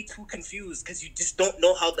 you'll be too confused because you just don't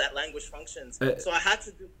know how that language functions. So I had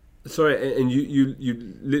to do. Sorry, and you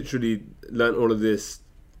literally learned all of this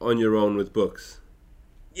on your own with books?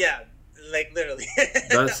 Yeah, like literally.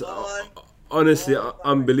 That's honestly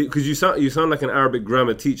unbelievable, because you sound like an Arabic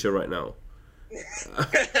grammar teacher right now.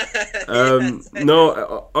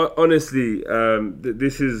 No, honestly,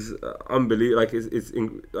 this is unbelievable. Like it's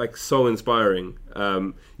like so inspiring.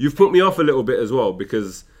 You've put me off a little bit as well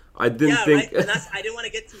because I didn't think. Right? And I didn't want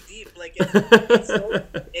to get too deep. Like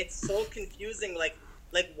it's so confusing. Like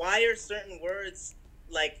why are certain words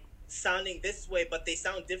like sounding this way, but they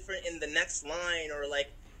sound different in the next line, or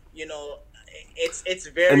like it's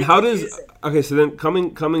very. And how confusing. So then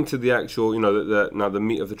coming to the actual the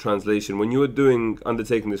meat of the translation, when you were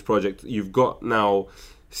undertaking this project, you've got now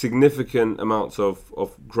significant amounts of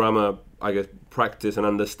grammar, I guess, practice and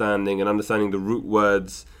understanding the root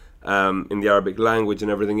words in the Arabic language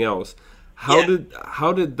and everything else. How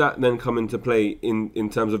did that then come into play in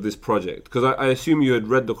terms of this project? Because I assume you had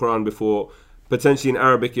read the Quran before, potentially in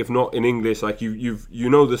Arabic, if not in English. Like you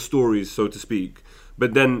know the stories, so to speak.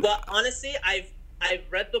 But then, well, honestly, I've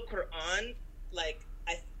read the Quran. Like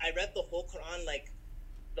I read the whole Quran. Like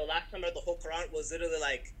the last time I read the whole Quran was literally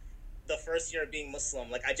like the first year of being Muslim.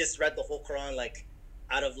 Like I just read the whole Quran like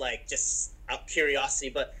out of like just out curiosity.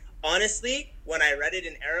 But honestly, when I read it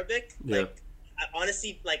in Arabic,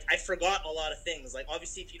 I forgot a lot of things. Like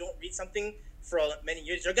obviously, if you don't read something for many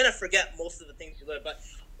years, you're gonna forget most of the things you learn. But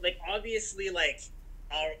like obviously, like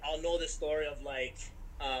I'll know the story of like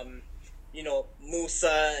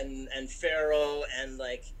Musa and Pharaoh, and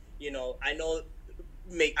like I'll know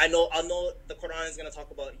the Quran is gonna talk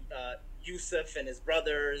about Yusuf and his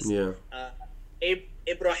brothers. Yeah.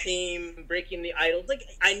 Ibrahim breaking the idols. Like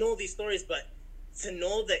I know these stories, but to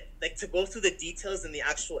know that, like, to go through the details in the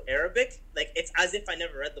actual Arabic, like it's as if I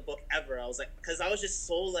never read the book ever. I was like, because I was just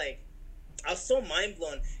so like, I was so mind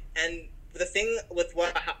blown. And the thing with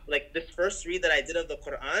this first read that I did of the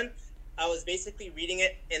Quran, I was basically reading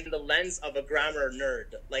it in the lens of a grammar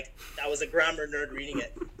nerd. Like I was a grammar nerd reading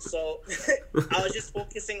it. So I was just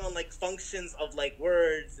focusing on like functions of like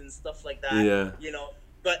words and stuff like that. Yeah.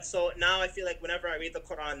 But so now I feel like whenever I read the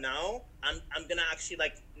Quran now, I'm gonna actually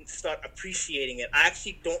like start appreciating it. I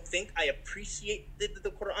actually don't think I appreciate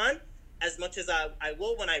the Quran as much as I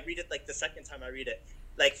will when I read it like the second time I read it.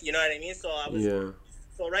 Like, you know what I mean? So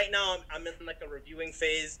So right now I'm in like a reviewing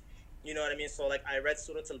phase. You know what I mean? So like I read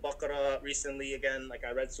Surah Al-Baqarah recently again. Like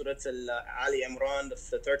I read Surah Ali Imran, the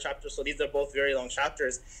third chapter. So these are both very long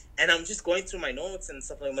chapters, and I'm just going through my notes and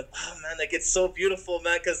stuff. Like I'm like, wow, man, like it's so beautiful,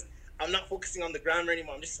 man, because I'm not focusing on the grammar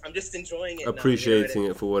anymore. I'm just enjoying it. Appreciating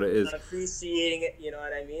it for what it is. I'm appreciating it. You know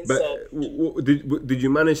what I mean? But so did you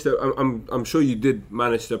manage to? I'm sure you did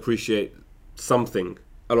manage to appreciate something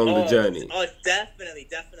along the journey. Oh, definitely.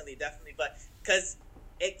 But because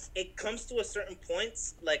it comes to a certain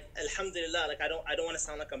point, like alhamdulillah, like I don't want to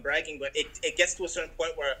sound like I'm bragging, but it gets to a certain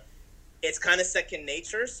point where it's kind of second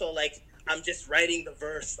nature. So like I'm just writing the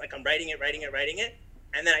verse, like I'm writing it.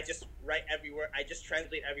 And then I just write every word. I just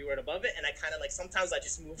translate every word above it, and I kind of like sometimes I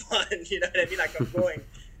just move on. You know what I mean? Like I'm going.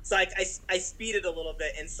 So I speed it a little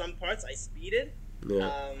bit in some parts. I speed it.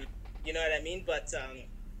 Yeah. You know what I mean? But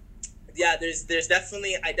there's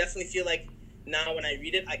definitely, I definitely feel like now when I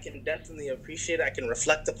read it, I can definitely appreciate it. I can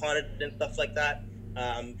reflect upon it and stuff like that.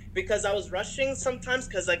 Because I was rushing sometimes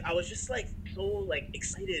because like I was just like so like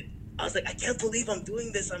excited. I was like, I can't believe I'm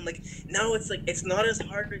doing this. I'm like, now it's like it's not as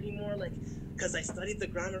hard anymore. Like. Because I studied the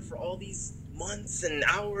grammar for all these months and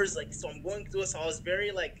hours, like, so I'm going through it. So I was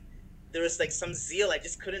very like, there was like some zeal. I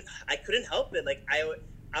couldn't help it. Like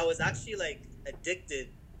I was actually like addicted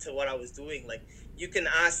to what I was doing. Like you can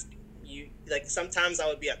ask like sometimes I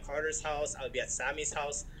would be at Carter's house, I would be at Sammy's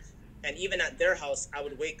house, and even at their house, I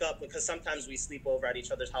would wake up, because sometimes we sleep over at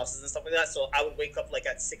each other's houses and stuff like that. So I would wake up like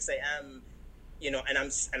at 6 a.m., and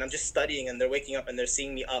I'm just studying, and they're waking up and they're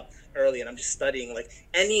seeing me up early, and I'm just studying. Like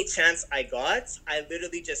any chance I got, I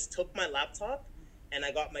literally just took my laptop and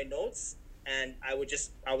I got my notes, and I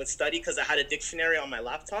would study, because I had a dictionary on my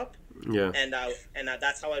laptop. Yeah. And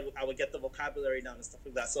that's how I would get the vocabulary down and stuff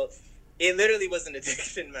like that. So it literally was an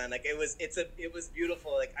addiction, man. Like it was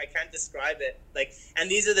beautiful. Like I can't describe it. Like, and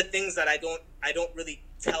these are the things that I don't really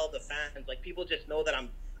tell the fans. Like people just know that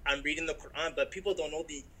I'm reading the Quran, but people don't know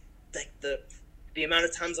the amount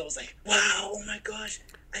of times I was like, wow, oh my gosh,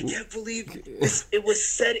 I can't believe this, it was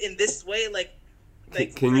said in this way. Like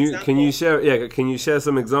can you share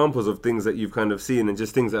some examples of things that you've kind of seen and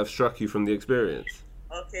just things that have struck you from the experience?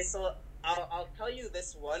 Okay, so I'll tell you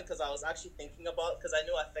this one, because I was actually thinking about, because I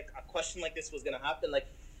knew a question like this was gonna happen. Like,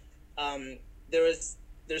 there's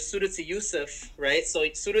Surah to Yusuf, right? So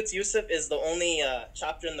Surah to Yusuf is the only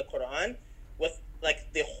chapter in the Quran with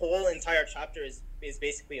like the whole entire chapter is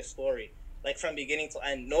basically a story, like from beginning to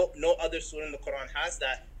end. No other surah in the Quran has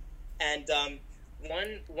that. And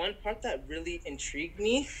one part that really intrigued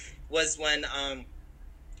me was when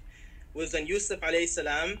Yusuf alayhi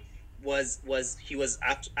salam was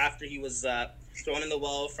after he was thrown in the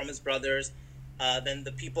well from his brothers. Then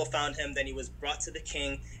the people found him. Then he was brought to the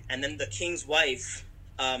king, and then the king's wife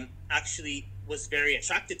actually was very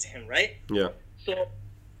attracted to him, right? Yeah. So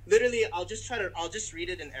literally, I'll just read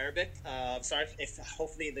it in Arabic. Sorry if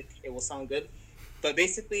hopefully it will sound good, but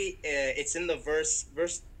basically it's in the verse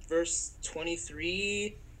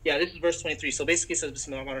 23. Yeah, this is verse 23. So basically it says,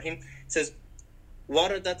 Bismillahir-Rahmanir-Rahim. It says,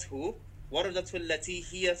 وَرَدَتْهُ الَّتِي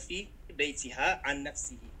هِيَ فِي بَيْتِهَا عَنْ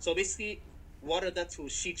نَفْسِهِ. So basically, وَرَدَتْهُ,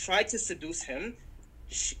 she tried to seduce him.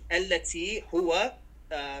 الَّذِي هُوَ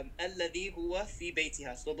فِي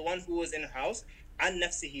بَيْتِهَا. So the one who was in her house, عَنْ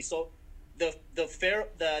نَفْسِهِ. So the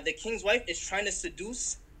king's wife is trying to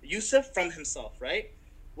seduce Yusuf from himself, right?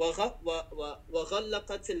 وَغَلَّقَتِ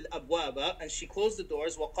الْأَبْوَابَ, and she closed the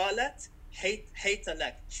doors. وَقَالَتْ هَيْتَ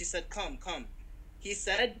لَكَ, she said, come. He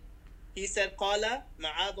said قَالَ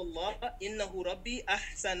مَعَاذَ اللَّهِ إِنَّهُ رَبِّي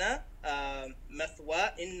أَحْسَنَ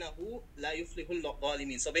مَثْوَى إِنَّهُ لَا يُفْلِحُ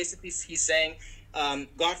الظَّالِمِينَ. So basically he's saying,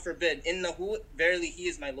 God forbid, إِنَّهُ, verily he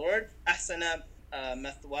is my Lord, أَحْسَنَ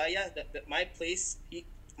مَثْوَايَ, that my place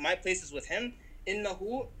is with him.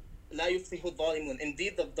 إِنَّهُ لَا يُفْلِحُ الظَّالِمُونَ.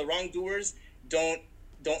 Indeed, the wrongdoers don't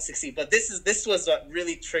succeed. But this was what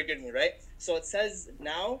really triggered me, right? So it says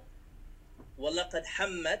now, وَلَقَدْ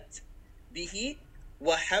حَمَّتْ بِهِ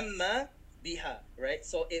وَحَمَّ بِهَا, right?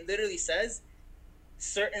 So it literally says,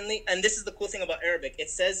 certainly, and this is the cool thing about Arabic, it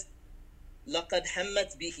says, لَقَدْ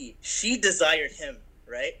حَمَّتْ بِهِ, she desired him,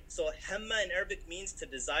 right? So hamma in Arabic means to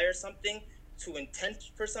desire something, to intent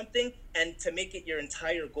for something, and to make it your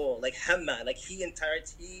entire goal. Like hamma, like she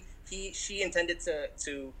intended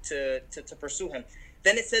to pursue him.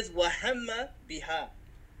 Then it says وَحَمَّ بِهَا.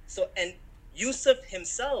 So, and Yusuf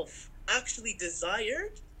himself actually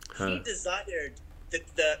desired, he desired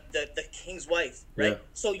the king's wife, right? Yeah.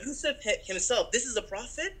 So Yusuf himself, this is a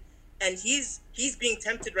prophet, and he's being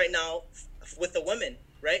tempted right now with a woman,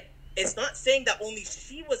 right? It's not saying that only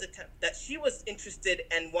she was interested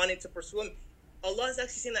and wanted to pursue him. Allah is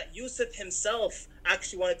actually saying that Yusuf himself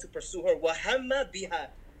actually wanted to pursue her. وَهَمَّ بِهَا,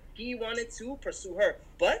 he wanted to pursue her,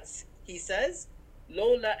 but he says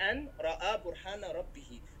لَوْلَا أَنْ رَأَى بُرْهَانَ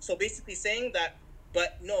رَبِّهِ. So basically saying that,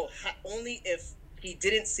 but no, only if he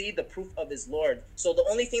didn't see the proof of his Lord. So the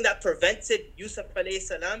only thing that prevented Yusuf alayhi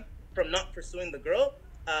salam from not pursuing the girl,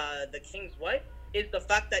 the king's wife, is the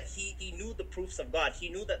fact that he knew the proofs of God. He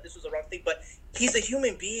knew that this was a wrong thing, but he's a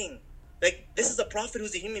human being. Like, this is a prophet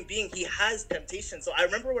who's a human being. He has temptation. So I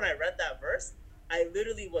remember when I read that verse, I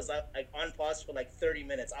literally was like on pause for like 30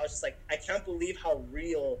 minutes. I was just like, I can't believe how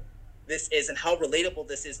real this is and how relatable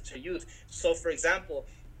this is to youth. So for example,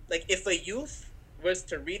 like if a youth was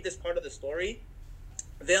to read this part of the story,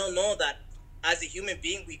 they'll know that as a human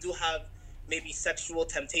being, we do have maybe sexual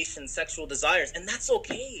temptation, sexual desires, and that's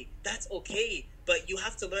okay. That's okay. But you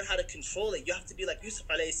have to learn how to control it. You have to be like Yusuf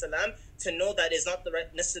alayhi salam to know that it's not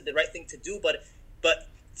necessarily the right thing to do. But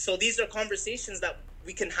so these are conversations that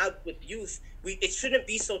we can have with youth. It shouldn't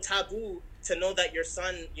be so taboo to know that your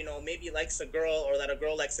son, maybe likes a girl, or that a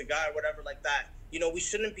girl likes a guy, or whatever like that. We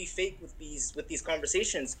shouldn't be fake with these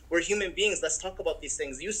conversations. We're human beings. Let's talk about these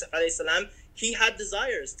things. Yusuf alayhi salam, he had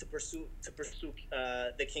desires to pursue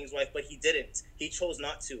the king's wife, but he didn't. He chose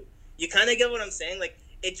not to. You kind of get what I'm saying? Like,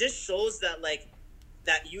 it just shows that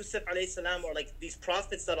that Yusuf alayhi salam, or like these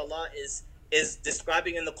prophets that Allah is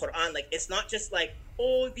describing in the Quran, like it's not just like,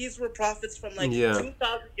 oh, these were prophets from 2,000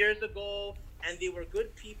 years ago, and they were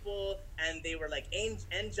good people and they were like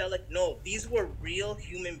angelic. No, these were real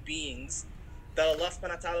human beings that Allah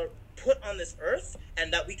subhanahu wa ta'ala put on this earth,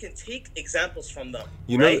 and that we can take examples from them.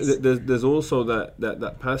 You know, there's also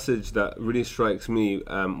that passage that really strikes me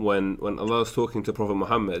when Allah is talking to Prophet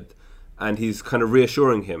Muhammad, and he's kind of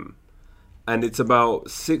reassuring him, and it's about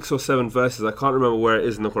 6 or 7 verses. I can't remember where it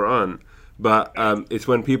is in the Quran, but it's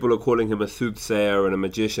when people are calling him a soothsayer and a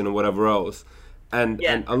magician and whatever else, and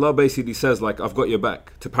Allah basically says, like, I've got your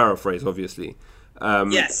back, to paraphrase, obviously.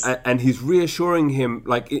 Yes. And he's reassuring him,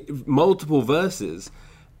 like, multiple verses.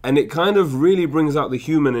 And it kind of really brings out the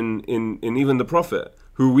human in even the Prophet,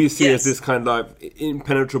 who we see as this kind of like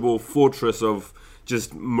impenetrable fortress of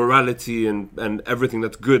just morality and everything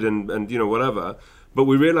that's good and you know, whatever. But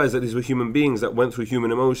we realize that these were human beings that went through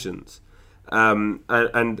human emotions. And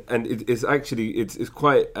it's actually it's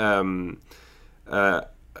quite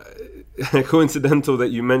coincidental that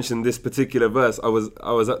you mentioned this particular verse. I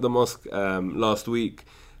was at the mosque last week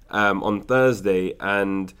on Thursday,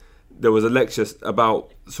 and there was a lecture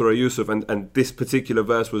about Surah Yusuf, and this particular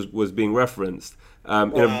verse was being referenced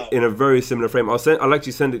in a very similar frame. I'll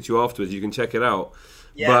actually send it to you afterwards. You can check it out.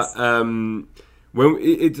 Yes. But when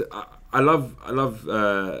I love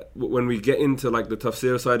when we get into like the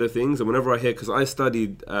tafsir side of things, and whenever I hear, because I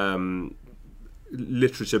studied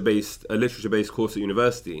literature based course at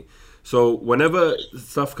university, so whenever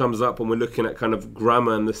stuff comes up and we're looking at kind of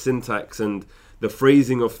grammar and the syntax and the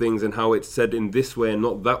phrasing of things and how it's said in this way and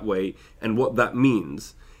not that way and what that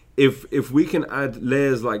means, if we can add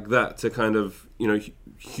layers like that to kind of, you know,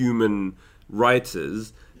 human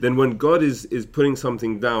writers, then when God is putting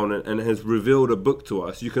something down and has revealed a book to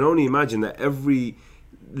us, you can only imagine that every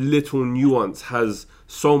little nuance has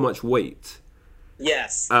so much weight.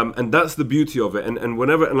 Yes. And that's the beauty of it. And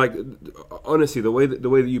whenever, and like, honestly, the way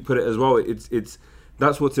that you put it as well, it's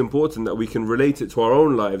that's what's important, that we can relate it to our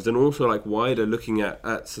own lives, and also like wider looking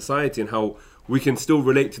at society and how we can still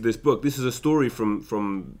relate to this book. This is a story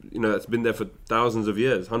from you know, that's been there for thousands of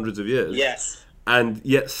years, hundreds of years. Yes. And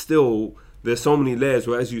yet still there's so many layers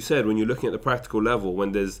where, as you said, when you're looking at the practical level,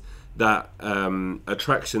 when there's that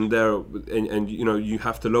attraction there, and you know, you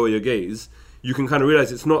have to lower your gaze, you can kind of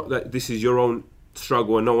realize it's not that this is your own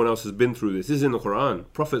struggle and no one else has been through this. This is in the Quran.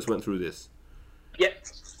 Prophets went through this. Yeah.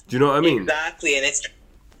 Do you know what I mean? Exactly, and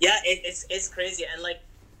it's crazy. And like,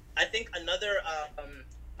 I think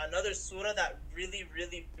another surah that really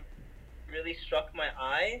struck my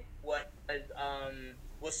eye was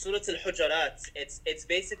Surah Al-Hujurat. It's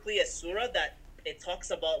basically a surah that it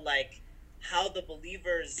talks about like how the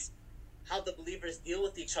believers deal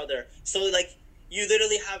with each other. So like, you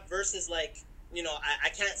literally have verses like, you know, I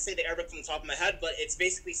can't say the Arabic from the top of my head, but it's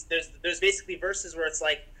basically there's basically verses where it's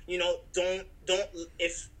like, you know, don't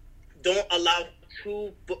allow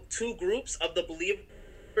two groups of the believers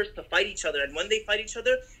to fight each other, and when they fight each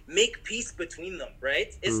other, make peace between them,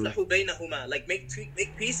 right? Islahu baynahuma, like make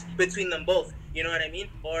peace between them both. You know what I mean?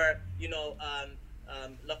 Or, you know,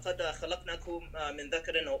 لَقَدْ خَلَقْنَاكُمْ مِنْ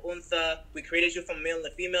ذَكَرٍ وَأُنْثَى, we created you from male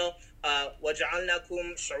and female.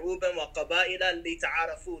 وَجَعَلْنَاكُمْ شُعُوبًا وَقَبَائِلَ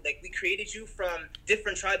لِتَعَارَفُوا, like we created you from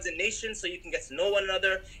different tribes and nations so you can get to know one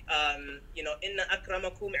another. You know, إِنَّ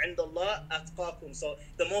أَكْرَمَكُمْ عِنْدَ اللَّهِ أَتْقَاكُمْ, so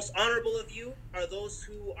the most honorable of you are those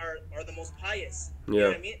who are the most pious. You know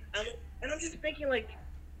what I mean? And I'm just thinking, like,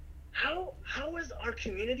 how is our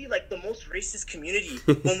community like the most racist community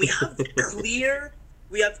when we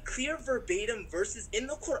have clear verbatim verses in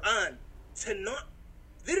the Quran to not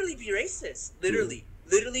literally be racist,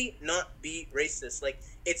 literally not be racist. Like,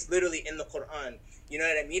 it's literally in the Quran. You know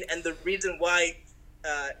what I mean? And the reason why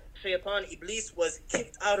Shaytan, Iblis, was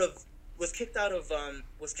kicked out of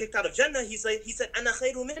Jannah, he said ana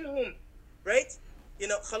khayru minhum, right? You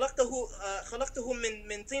know, khalaqtahu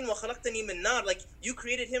min tin wa khalaqtani min nar, like, you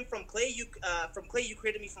created him from clay, you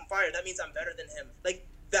created me from fire. That means I'm better than him. Like,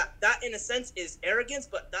 that in a sense is arrogance,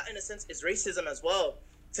 but that in a sense is racism as well.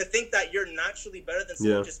 To think that you're naturally better than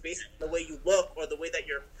someone just based on the way you look or the way that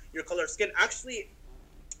your color of skin. Actually,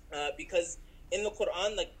 because in the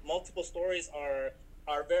Quran, like, multiple stories are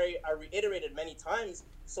reiterated many times.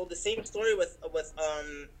 So the same story with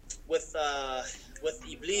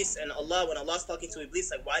Iblis and Allah, when Allah's talking to Iblis,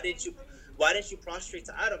 like, why didn't you prostrate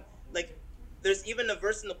to Adam? Like, there's even a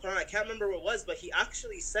verse in the Quran, I can't remember what it was, but he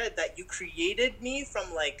actually said that you created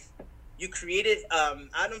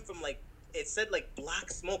Adam from, like, it said like black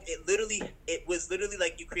smoke. It was literally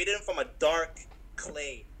like you created him from a dark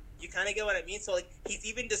clay. You kind of get what I mean? So like, he's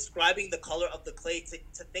even describing the color of the clay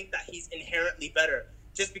to think that he's inherently better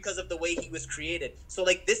just because of the way he was created. So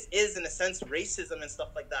like, this is in a sense racism and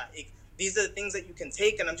stuff like that. These are the things that you can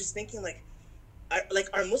take, and I'm just thinking, like,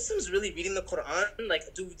 are Muslims really reading the Quran?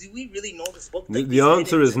 Like, do we really know this book? The, Like, the these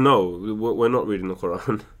answer hidden, is no. We're not reading the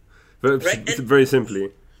Quran. Very, right? And very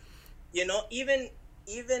simply. you know, even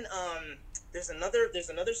there's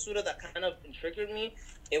another surah that kind of triggered me.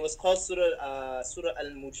 It was called Surah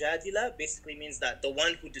Al-Mujadila. Basically means that the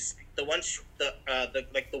one who the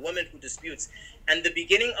woman who disputes. And the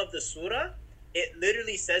beginning of the surah, it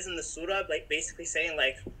literally says in the surah, like basically saying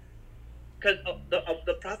like, because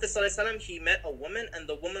the Prophet ﷺ, he met a woman, and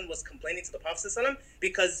the woman was complaining to the Prophet ﷺ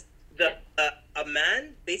because a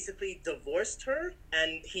man basically divorced her,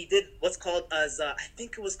 and he did what's called as I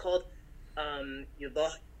think it was called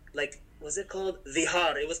was it called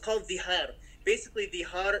Dhihar? It was called Dhihar. Basically,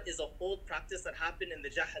 Dhihar is a old practice that happened in the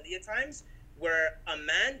Jahiliyyah times, where a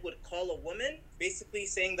man would call a woman, basically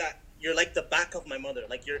saying that you're like the back of my mother,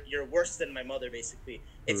 like you're worse than my mother. Basically,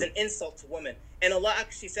 it's an insult to women, and Allah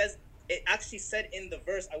actually says. It actually said in the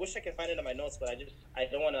verse, I wish I could find it in my notes, but I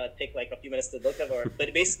don't want to take like a few minutes to look at it. But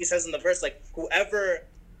it basically says in the verse, like, whoever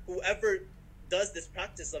does this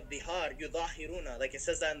practice of Dhihar, yudahiruna, like it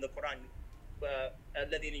says that in the Quran,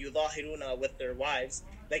 alladhina yudahiruna, with their wives,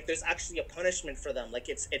 like there's actually a punishment for them. Like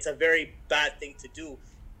it's a very bad thing to do.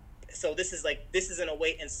 So this is in a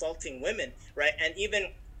way insulting women, right? And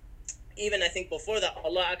even I think before that,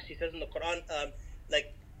 Allah actually says in the Quran,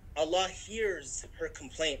 like, Allah hears her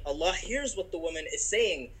complaint. Allah hears what the woman is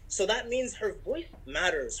saying. So that means her voice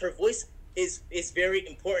matters. Her voice is very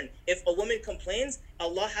important. If a woman complains,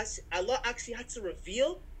 Allah actually had to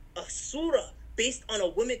reveal a surah based on a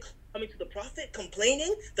woman coming to the Prophet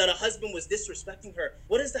complaining that a husband was disrespecting her.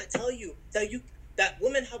 What does that tell you? That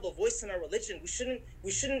women have a voice in our religion. We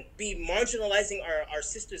shouldn't be marginalizing our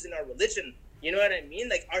sisters in our religion. You know what I mean?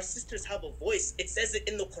 Like, our sisters have a voice. It says it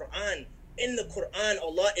in the Quran. In the Quran,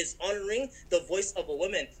 Allah is honoring the voice of a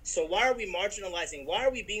woman. So why are we marginalizing? Why are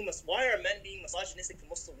men being misogynistic to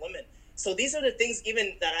Muslim women? So these are the things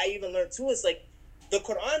even that I even learned too, is like the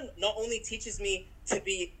Quran not only teaches me to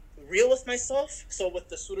be real with myself. So with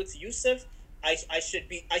the Surah to Yusuf, I should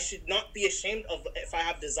not be ashamed of if I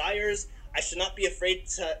have desires. I should not be afraid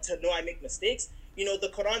to know I make mistakes. You know, the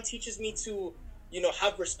Quran teaches me to,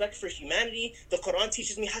 have respect for humanity. The Quran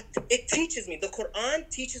teaches me the Quran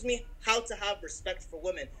teaches me how to have respect for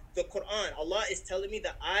women. The Quran, Allah is telling me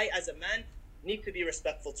that I, as a man, need to be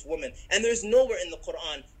respectful to women. And there's nowhere in the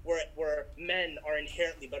Quran where men are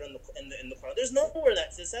inherently better in the Quran. There's nowhere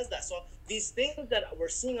that says that. So these things that we're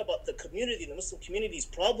seeing about the community, the Muslim community's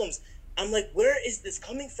problems, I'm like, where is this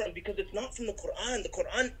coming from? Because it's not from the Quran. The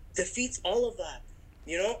Quran defeats all of that.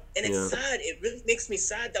 And it's sad. It really makes me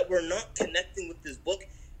sad that we're not connecting with this book.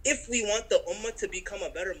 If we want the Ummah to become a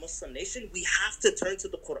better Muslim nation, we have to turn to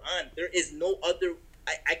the Quran. There is no other.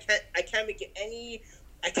 I can't make it any.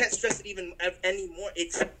 I can't stress it even anymore.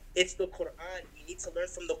 It's the Quran. We need to learn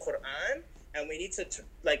from the Quran, and we need to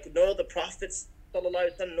know the Prophet sallallahu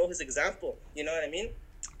alaihi wasallam, know his example. You know what I mean?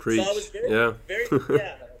 Preach. So I was very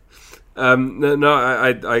No,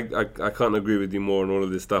 I can't agree with you more on all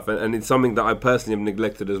of this stuff, and it's something that I personally have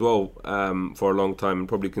neglected as well for a long time, and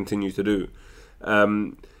probably continue to do.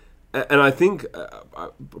 And I think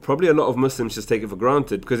probably a lot of Muslims just take it for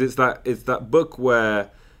granted, because it's that book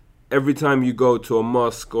where every time you go to a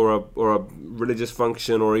mosque or a religious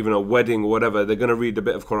function or even a wedding or whatever, they're going to read a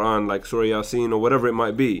bit of Quran, like Surah Yasin or whatever it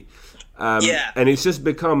might be. And it's just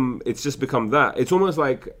become that. It's almost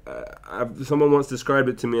like someone once described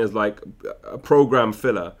it to me as like a program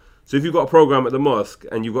filler. So if you've got a program at the mosque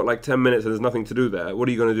and you've got like 10 minutes and there's nothing to do there, what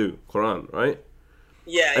are you going to do? Quran, right?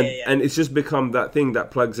 And it's just become that thing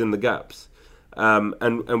that plugs in the gaps. And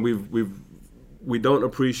we don't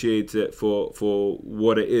appreciate it for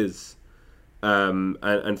what it is,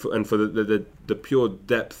 and for the pure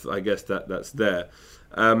depth, I guess, that's there.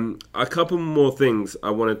 A couple more things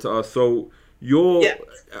I wanted to ask. So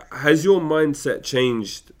has your mindset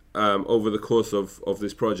changed over the course of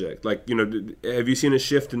this project? Like, have you seen a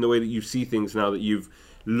shift in the way that you see things now that you've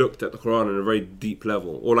looked at the Quran on a very deep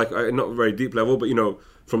level, or like not a very deep level, but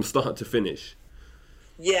from start to finish?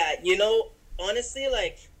 Honestly,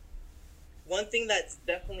 like, one thing that's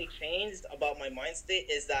definitely changed about my mind state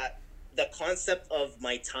is that the concept of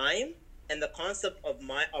my time and the concept of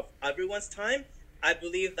everyone's time, I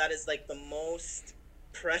believe that is like the most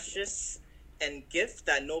precious and gift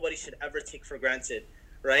that nobody should ever take for granted,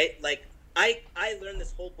 right? Like, I learned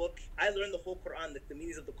this whole book. I learned the whole Quran, the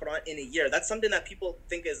meanings of the Quran, in a year. That's something that people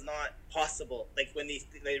think is not possible, like when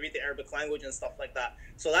they read the Arabic language and stuff like that.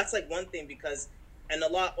 So that's like one thing, because, and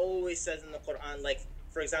Allah always says in the Quran, like,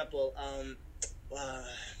 for example,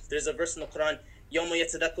 there's a verse in the Quran, يَوْمَ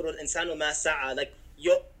يَتَذَكَّرُ الْإِنسَانُ مَا سَعَى. Like,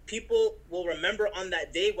 people will remember on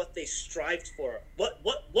that day what they strived for. What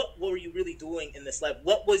were you really doing in this life?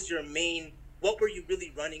 What was your main? What were you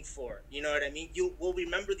really running for? You know what I mean? You will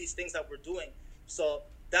remember these things that we're doing. So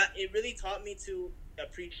that it really taught me to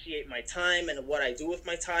appreciate my time and what I do with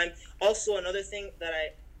my time. Also, another thing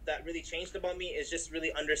that really changed about me is just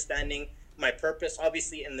really understanding my purpose,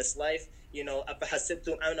 obviously, in this life. You know, like,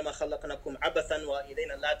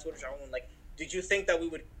 did you think that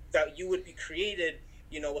you would be created,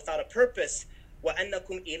 you know, without a purpose? And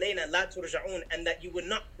that you would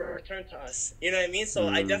not return to us. You know what I mean? So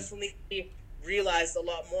I definitely realized a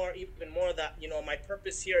lot more, even more, that, you know, my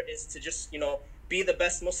purpose here is to just, you know, be the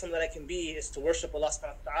best Muslim that I can be, is to worship Allah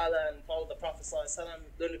subhanahu wa ta'ala and follow the Prophet sallallahu alaihi wasallam,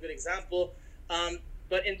 learn a good example.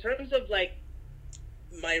 But in terms of like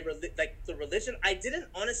the religion, I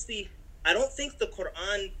don't think the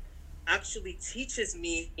Quran actually teaches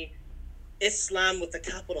me Islam with a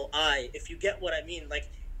capital I, if you get what I mean. Like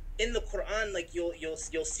in the Quran, like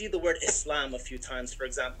you'll see the word Islam a few times. For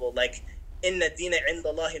example, like inna dina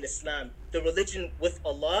indallahi al-Islam, the religion with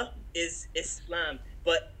Allah is Islam.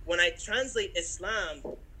 But when I translate Islam,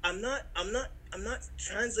 I'm not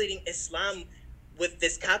translating Islam with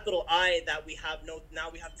this capital I that we have. Now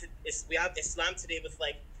we have Islam today with,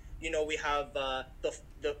 like, you know, we have the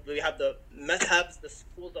madhabs, the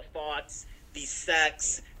schools of thoughts, these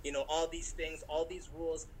sects, you know, all these things, all these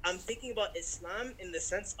rules. I'm thinking about Islam in the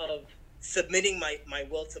sense of submitting my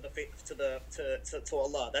will to the faith, to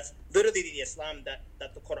Allah. That's literally the Islam that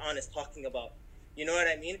the Quran is talking about. You know what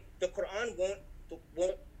I mean? The Quran won't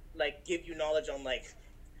like give you knowledge on like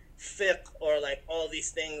fiqh or like all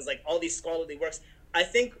these things, like all these scholarly works. I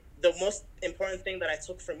think the most important thing that I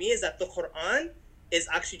took from me is that the Quran is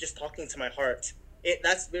actually just talking to my heart.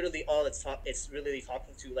 That's literally all it's really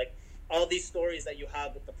talking to. Like all these stories that you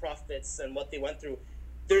have with the prophets and what they went through,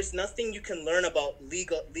 there's nothing you can learn about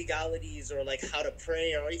legalities or like how to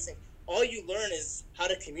pray or anything. All you learn is how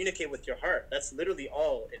to communicate with your heart. That's literally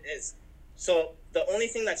all it is. So the only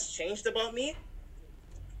thing that's changed about me,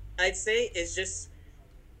 I'd say, is just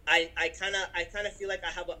I kind of feel like I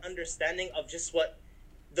have an understanding of just what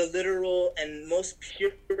the literal and most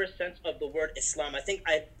pure sense of the word Islam. I think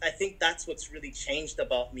that's what's really changed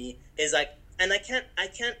about me, is like, and I can't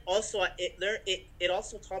also, it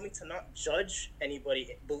also taught me to not judge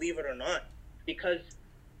anybody, believe it or not, because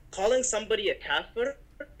calling somebody a kafir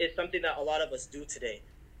is something that a lot of us do today,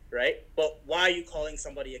 right? But why are you calling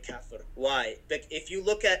somebody a kafir? Why? Like if you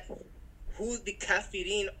look at who the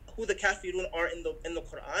kafirun are in the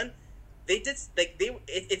Quran,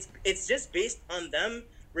 it's just based on them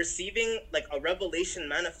receiving like a revelation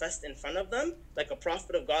manifest in front of them, like a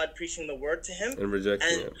prophet of God preaching the word to him, and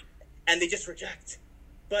rejecting it. And they just reject.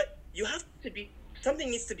 But something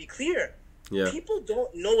needs to be clear. Yeah. People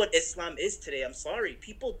don't know what Islam is today. I'm sorry.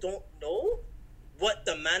 People don't know what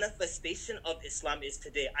the manifestation of Islam is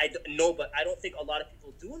today. I know, but I don't think a lot of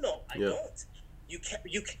people do know. I don't. You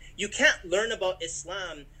can't learn about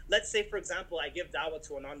Islam. Let's say, for example, I give dawah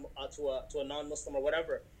to a non-Muslim or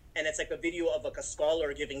whatever, and it's like a video of like a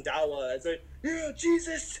scholar giving dawah. It's like, yeah,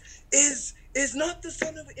 Jesus is not the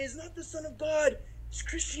son of God.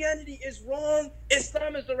 Christianity is wrong.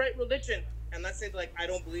 Islam is the right religion. And let's say like, I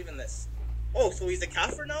don't believe in this. Oh, so he's a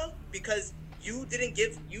kafir now because you didn't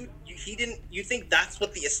give you think that's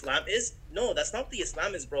what the Islam is? No, that's not what the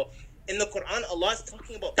Islam is, bro. In the Quran, Allah is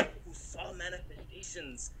talking about people who saw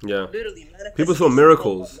manifestations. Yeah. Literally manifestations. People saw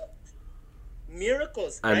miracles.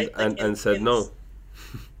 Miracles, and right? Like and said no.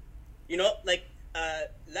 You know, like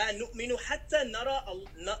لا نؤمن حتى نرى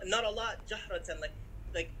الله جهرة.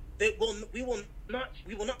 Like we will not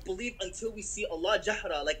believe until we see Allah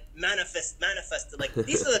jahra, like manifested. Like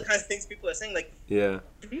these are the kind of things people are saying. Like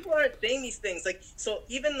people aren't saying these things. Like so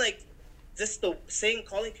even like just the saying,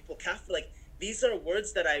 calling people kafir, like these are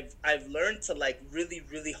words that I've learned to like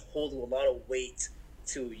really hold a lot of weight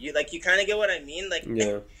to. You kind of get what I mean? Like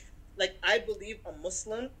like I believe a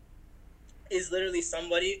Muslim is literally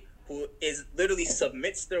somebody who is literally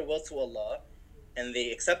submits their will to Allah and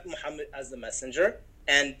they accept Muhammad as the messenger,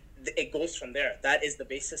 and it goes from there. That is the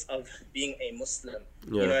basis of being a Muslim.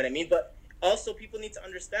 You know what I mean? But also people need to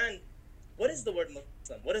understand, what is the word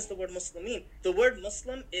Muslim? What does the word Muslim mean? The word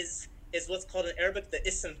Muslim is what's called in Arabic the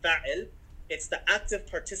ism fa'il. It's the active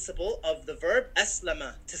participle of the verb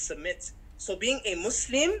aslama, to submit. So being a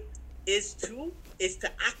Muslim is to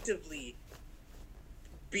actively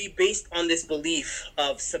be based on this belief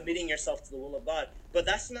of submitting yourself to the will of God. But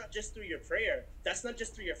that's not just through your prayer. That's not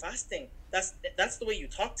just through your fasting. That's the way you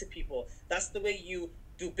talk to people. That's the way you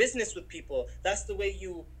do business with people. That's the way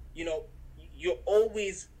you're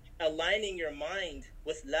always aligning your mind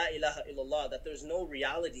with La ilaha illallah, that there's no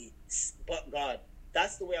reality but God.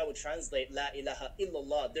 That's the way I would translate La ilaha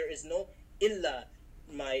illallah. There is no illa,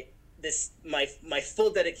 my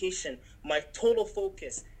full dedication, my total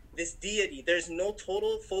focus, this deity. There's no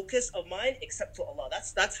total focus of mine except to Allah.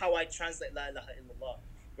 That's how I translate La ilaha illallah,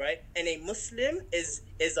 right? And a Muslim is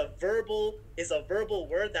a verbal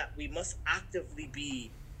word that we must actively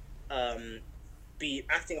be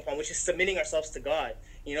acting upon, which is submitting ourselves to God.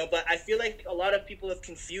 But I feel like a lot of people have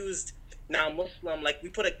confused now Muslim, like we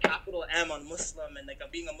put a capital M on Muslim, and like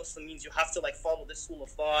being a Muslim means you have to like follow this school of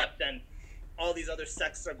thought, and all these other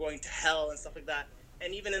sects are going to hell and stuff like that.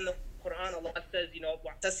 And even in the Quran, Allah says,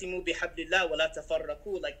 وَاعْتَصِمُوا بِحَبْلِ اللَّهِ وَلَا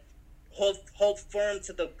تَفَرَّقُوا, like hold firm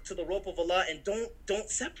to the rope of Allah and don't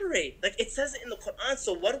separate. Like it says it in the Quran.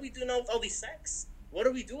 So what do we do now with all these sects? What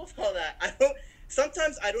do we do with all that?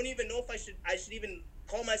 Sometimes I don't even know if I should even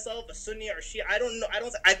call myself a Sunni or Shia. I don't know.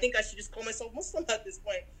 I think I should just call myself Muslim at this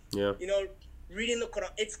point. Yeah. Reading the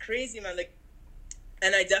Quran, it's crazy, man. Like,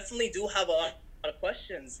 and I definitely do have a lot of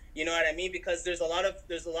questions. You know what I mean? Because there's a lot of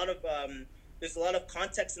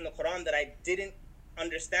context in the Quran that I didn't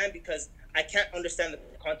understand, because I can't understand the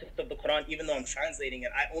context of the Quran even though I'm translating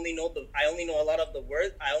it. I only know a lot of the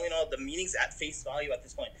words. I only know the meanings at face value at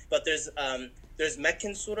this point. But there's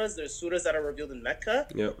Meccan surahs, there's surahs that are revealed in Mecca,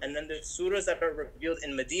 yep. And then there's surahs that are revealed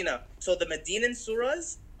in Medina. So the Medinan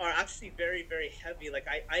surahs are actually very, very heavy. Like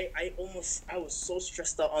I was so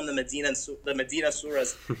stressed out on the Medina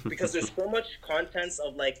surahs because there's so much contents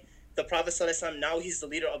of like the Prophet ﷺ, now he's the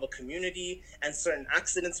leader of a community and certain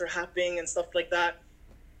accidents are happening and stuff like that.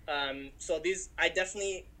 So I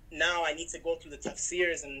definitely, now I need to go through the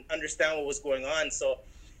tafsirs and understand what was going on. So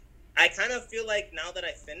I kind of feel like now that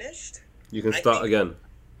I finished, you can start again.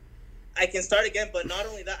 I can start again, but not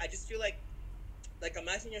only that, I just feel like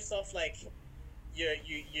imagine yourself like you're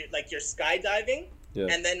skydiving, yeah.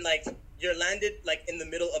 And then like you're landed like in the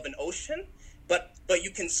middle of an ocean, but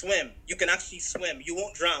you can swim. You can actually swim. You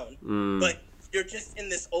won't drown, but you're just in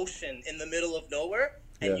this ocean in the middle of nowhere.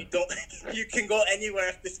 And yeah. You can go anywhere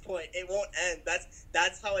at this point. It won't end. That's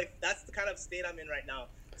the kind of state I'm in right now.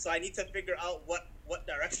 So I need to figure out what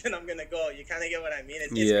direction I'm gonna go. You kind of get what I mean?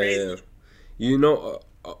 It's crazy. Yeah.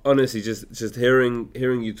 Honestly, just hearing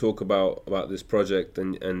you talk about this project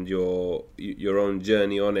and your own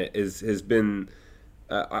journey on it has been.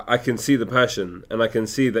 I can see the passion, and I can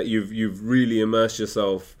see that you've really immersed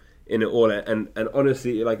yourself in it all. And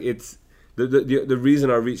honestly, like it's. The reason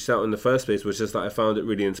I reached out in the first place was just that I found it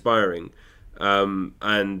really inspiring, and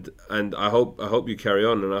I hope you carry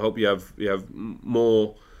on, and I hope you have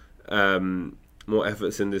more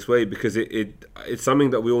efforts in this way, because it's something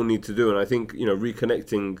that we all need to do. And I think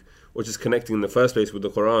reconnecting or just connecting in the first place with the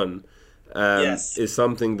Quran yes. is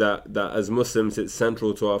something that as Muslims it's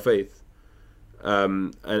central to our faith,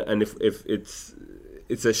 and if it's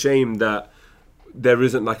a shame that there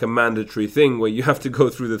isn't like a mandatory thing where you have to go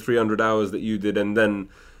through the 300 hours that you did and then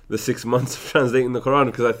the 6 months of translating the Quran,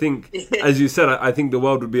 because I think, as you said, I think the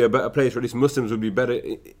world would be a better place, or at least Muslims would be better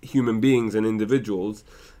human beings and individuals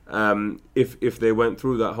if they went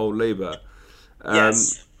through that whole labor.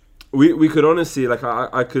 Yes. We could honestly, like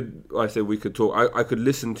I could talk. I could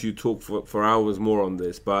listen to you talk for hours more on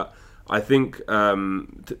this, but I think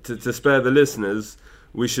to spare the listeners,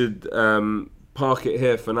 we should park it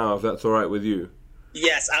here for now, if that's all right with you.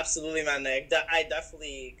 Yes, absolutely, man. I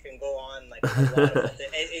definitely can go on like a lot of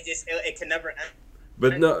it. It can never end.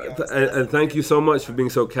 But no, and thank you so much for being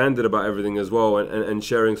so candid about everything as well, and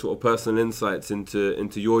sharing sort of personal insights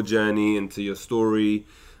into your journey, into your story.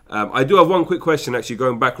 I do have one quick question, actually,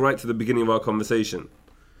 going back right to the beginning of our conversation.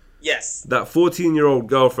 Yes. That 14-year-old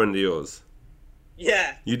girlfriend of yours.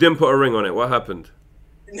 Yeah. You didn't put a ring on it. What happened?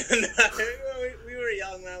 No, we were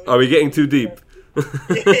young, man. Are we getting too deep? Too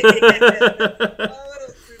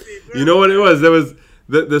You know what it was? There was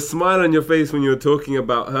the smile on your face when you were talking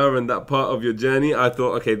about her and that part of your journey. I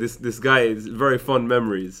thought, okay, this guy is very fond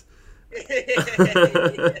memories. No,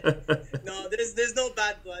 there's no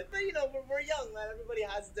bad blood, but we're young, man. Everybody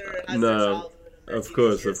has their childhood. Of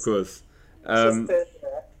course.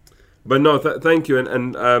 But no, thank you,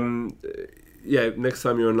 and yeah, next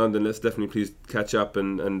time you're in London, let's definitely please catch up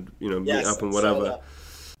and meet up and whatever.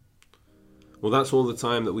 Well, that's all the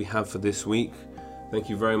time that we have for this week. Thank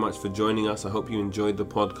you very much for joining us. I hope you enjoyed the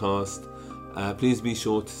podcast. Please be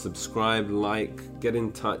sure to subscribe, get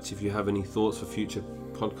in touch if you have any thoughts for future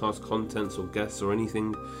podcast contents or guests or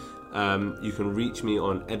anything. You can reach me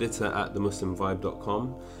on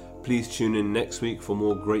editor@themuslimvibe.com. Please tune in next week for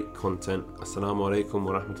more great content. Assalamu alaikum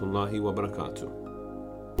wa rahmatullahi wa barakatuh.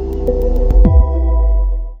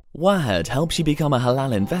 Wahed helps you become a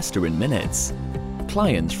halal investor in minutes.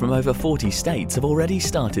 Clients from over 40 states have already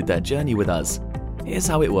started their journey with us. Here's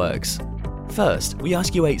how it works. First, we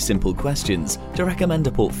ask you 8 simple questions to recommend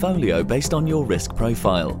a portfolio based on your risk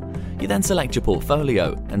profile. You then select your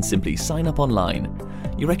portfolio and simply sign up online.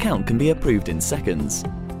 Your account can be approved in seconds.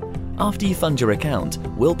 After you fund your account,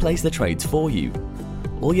 we'll place the trades for you.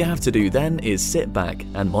 All you have to do then is sit back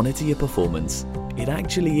and monitor your performance. It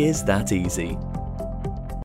actually is that easy.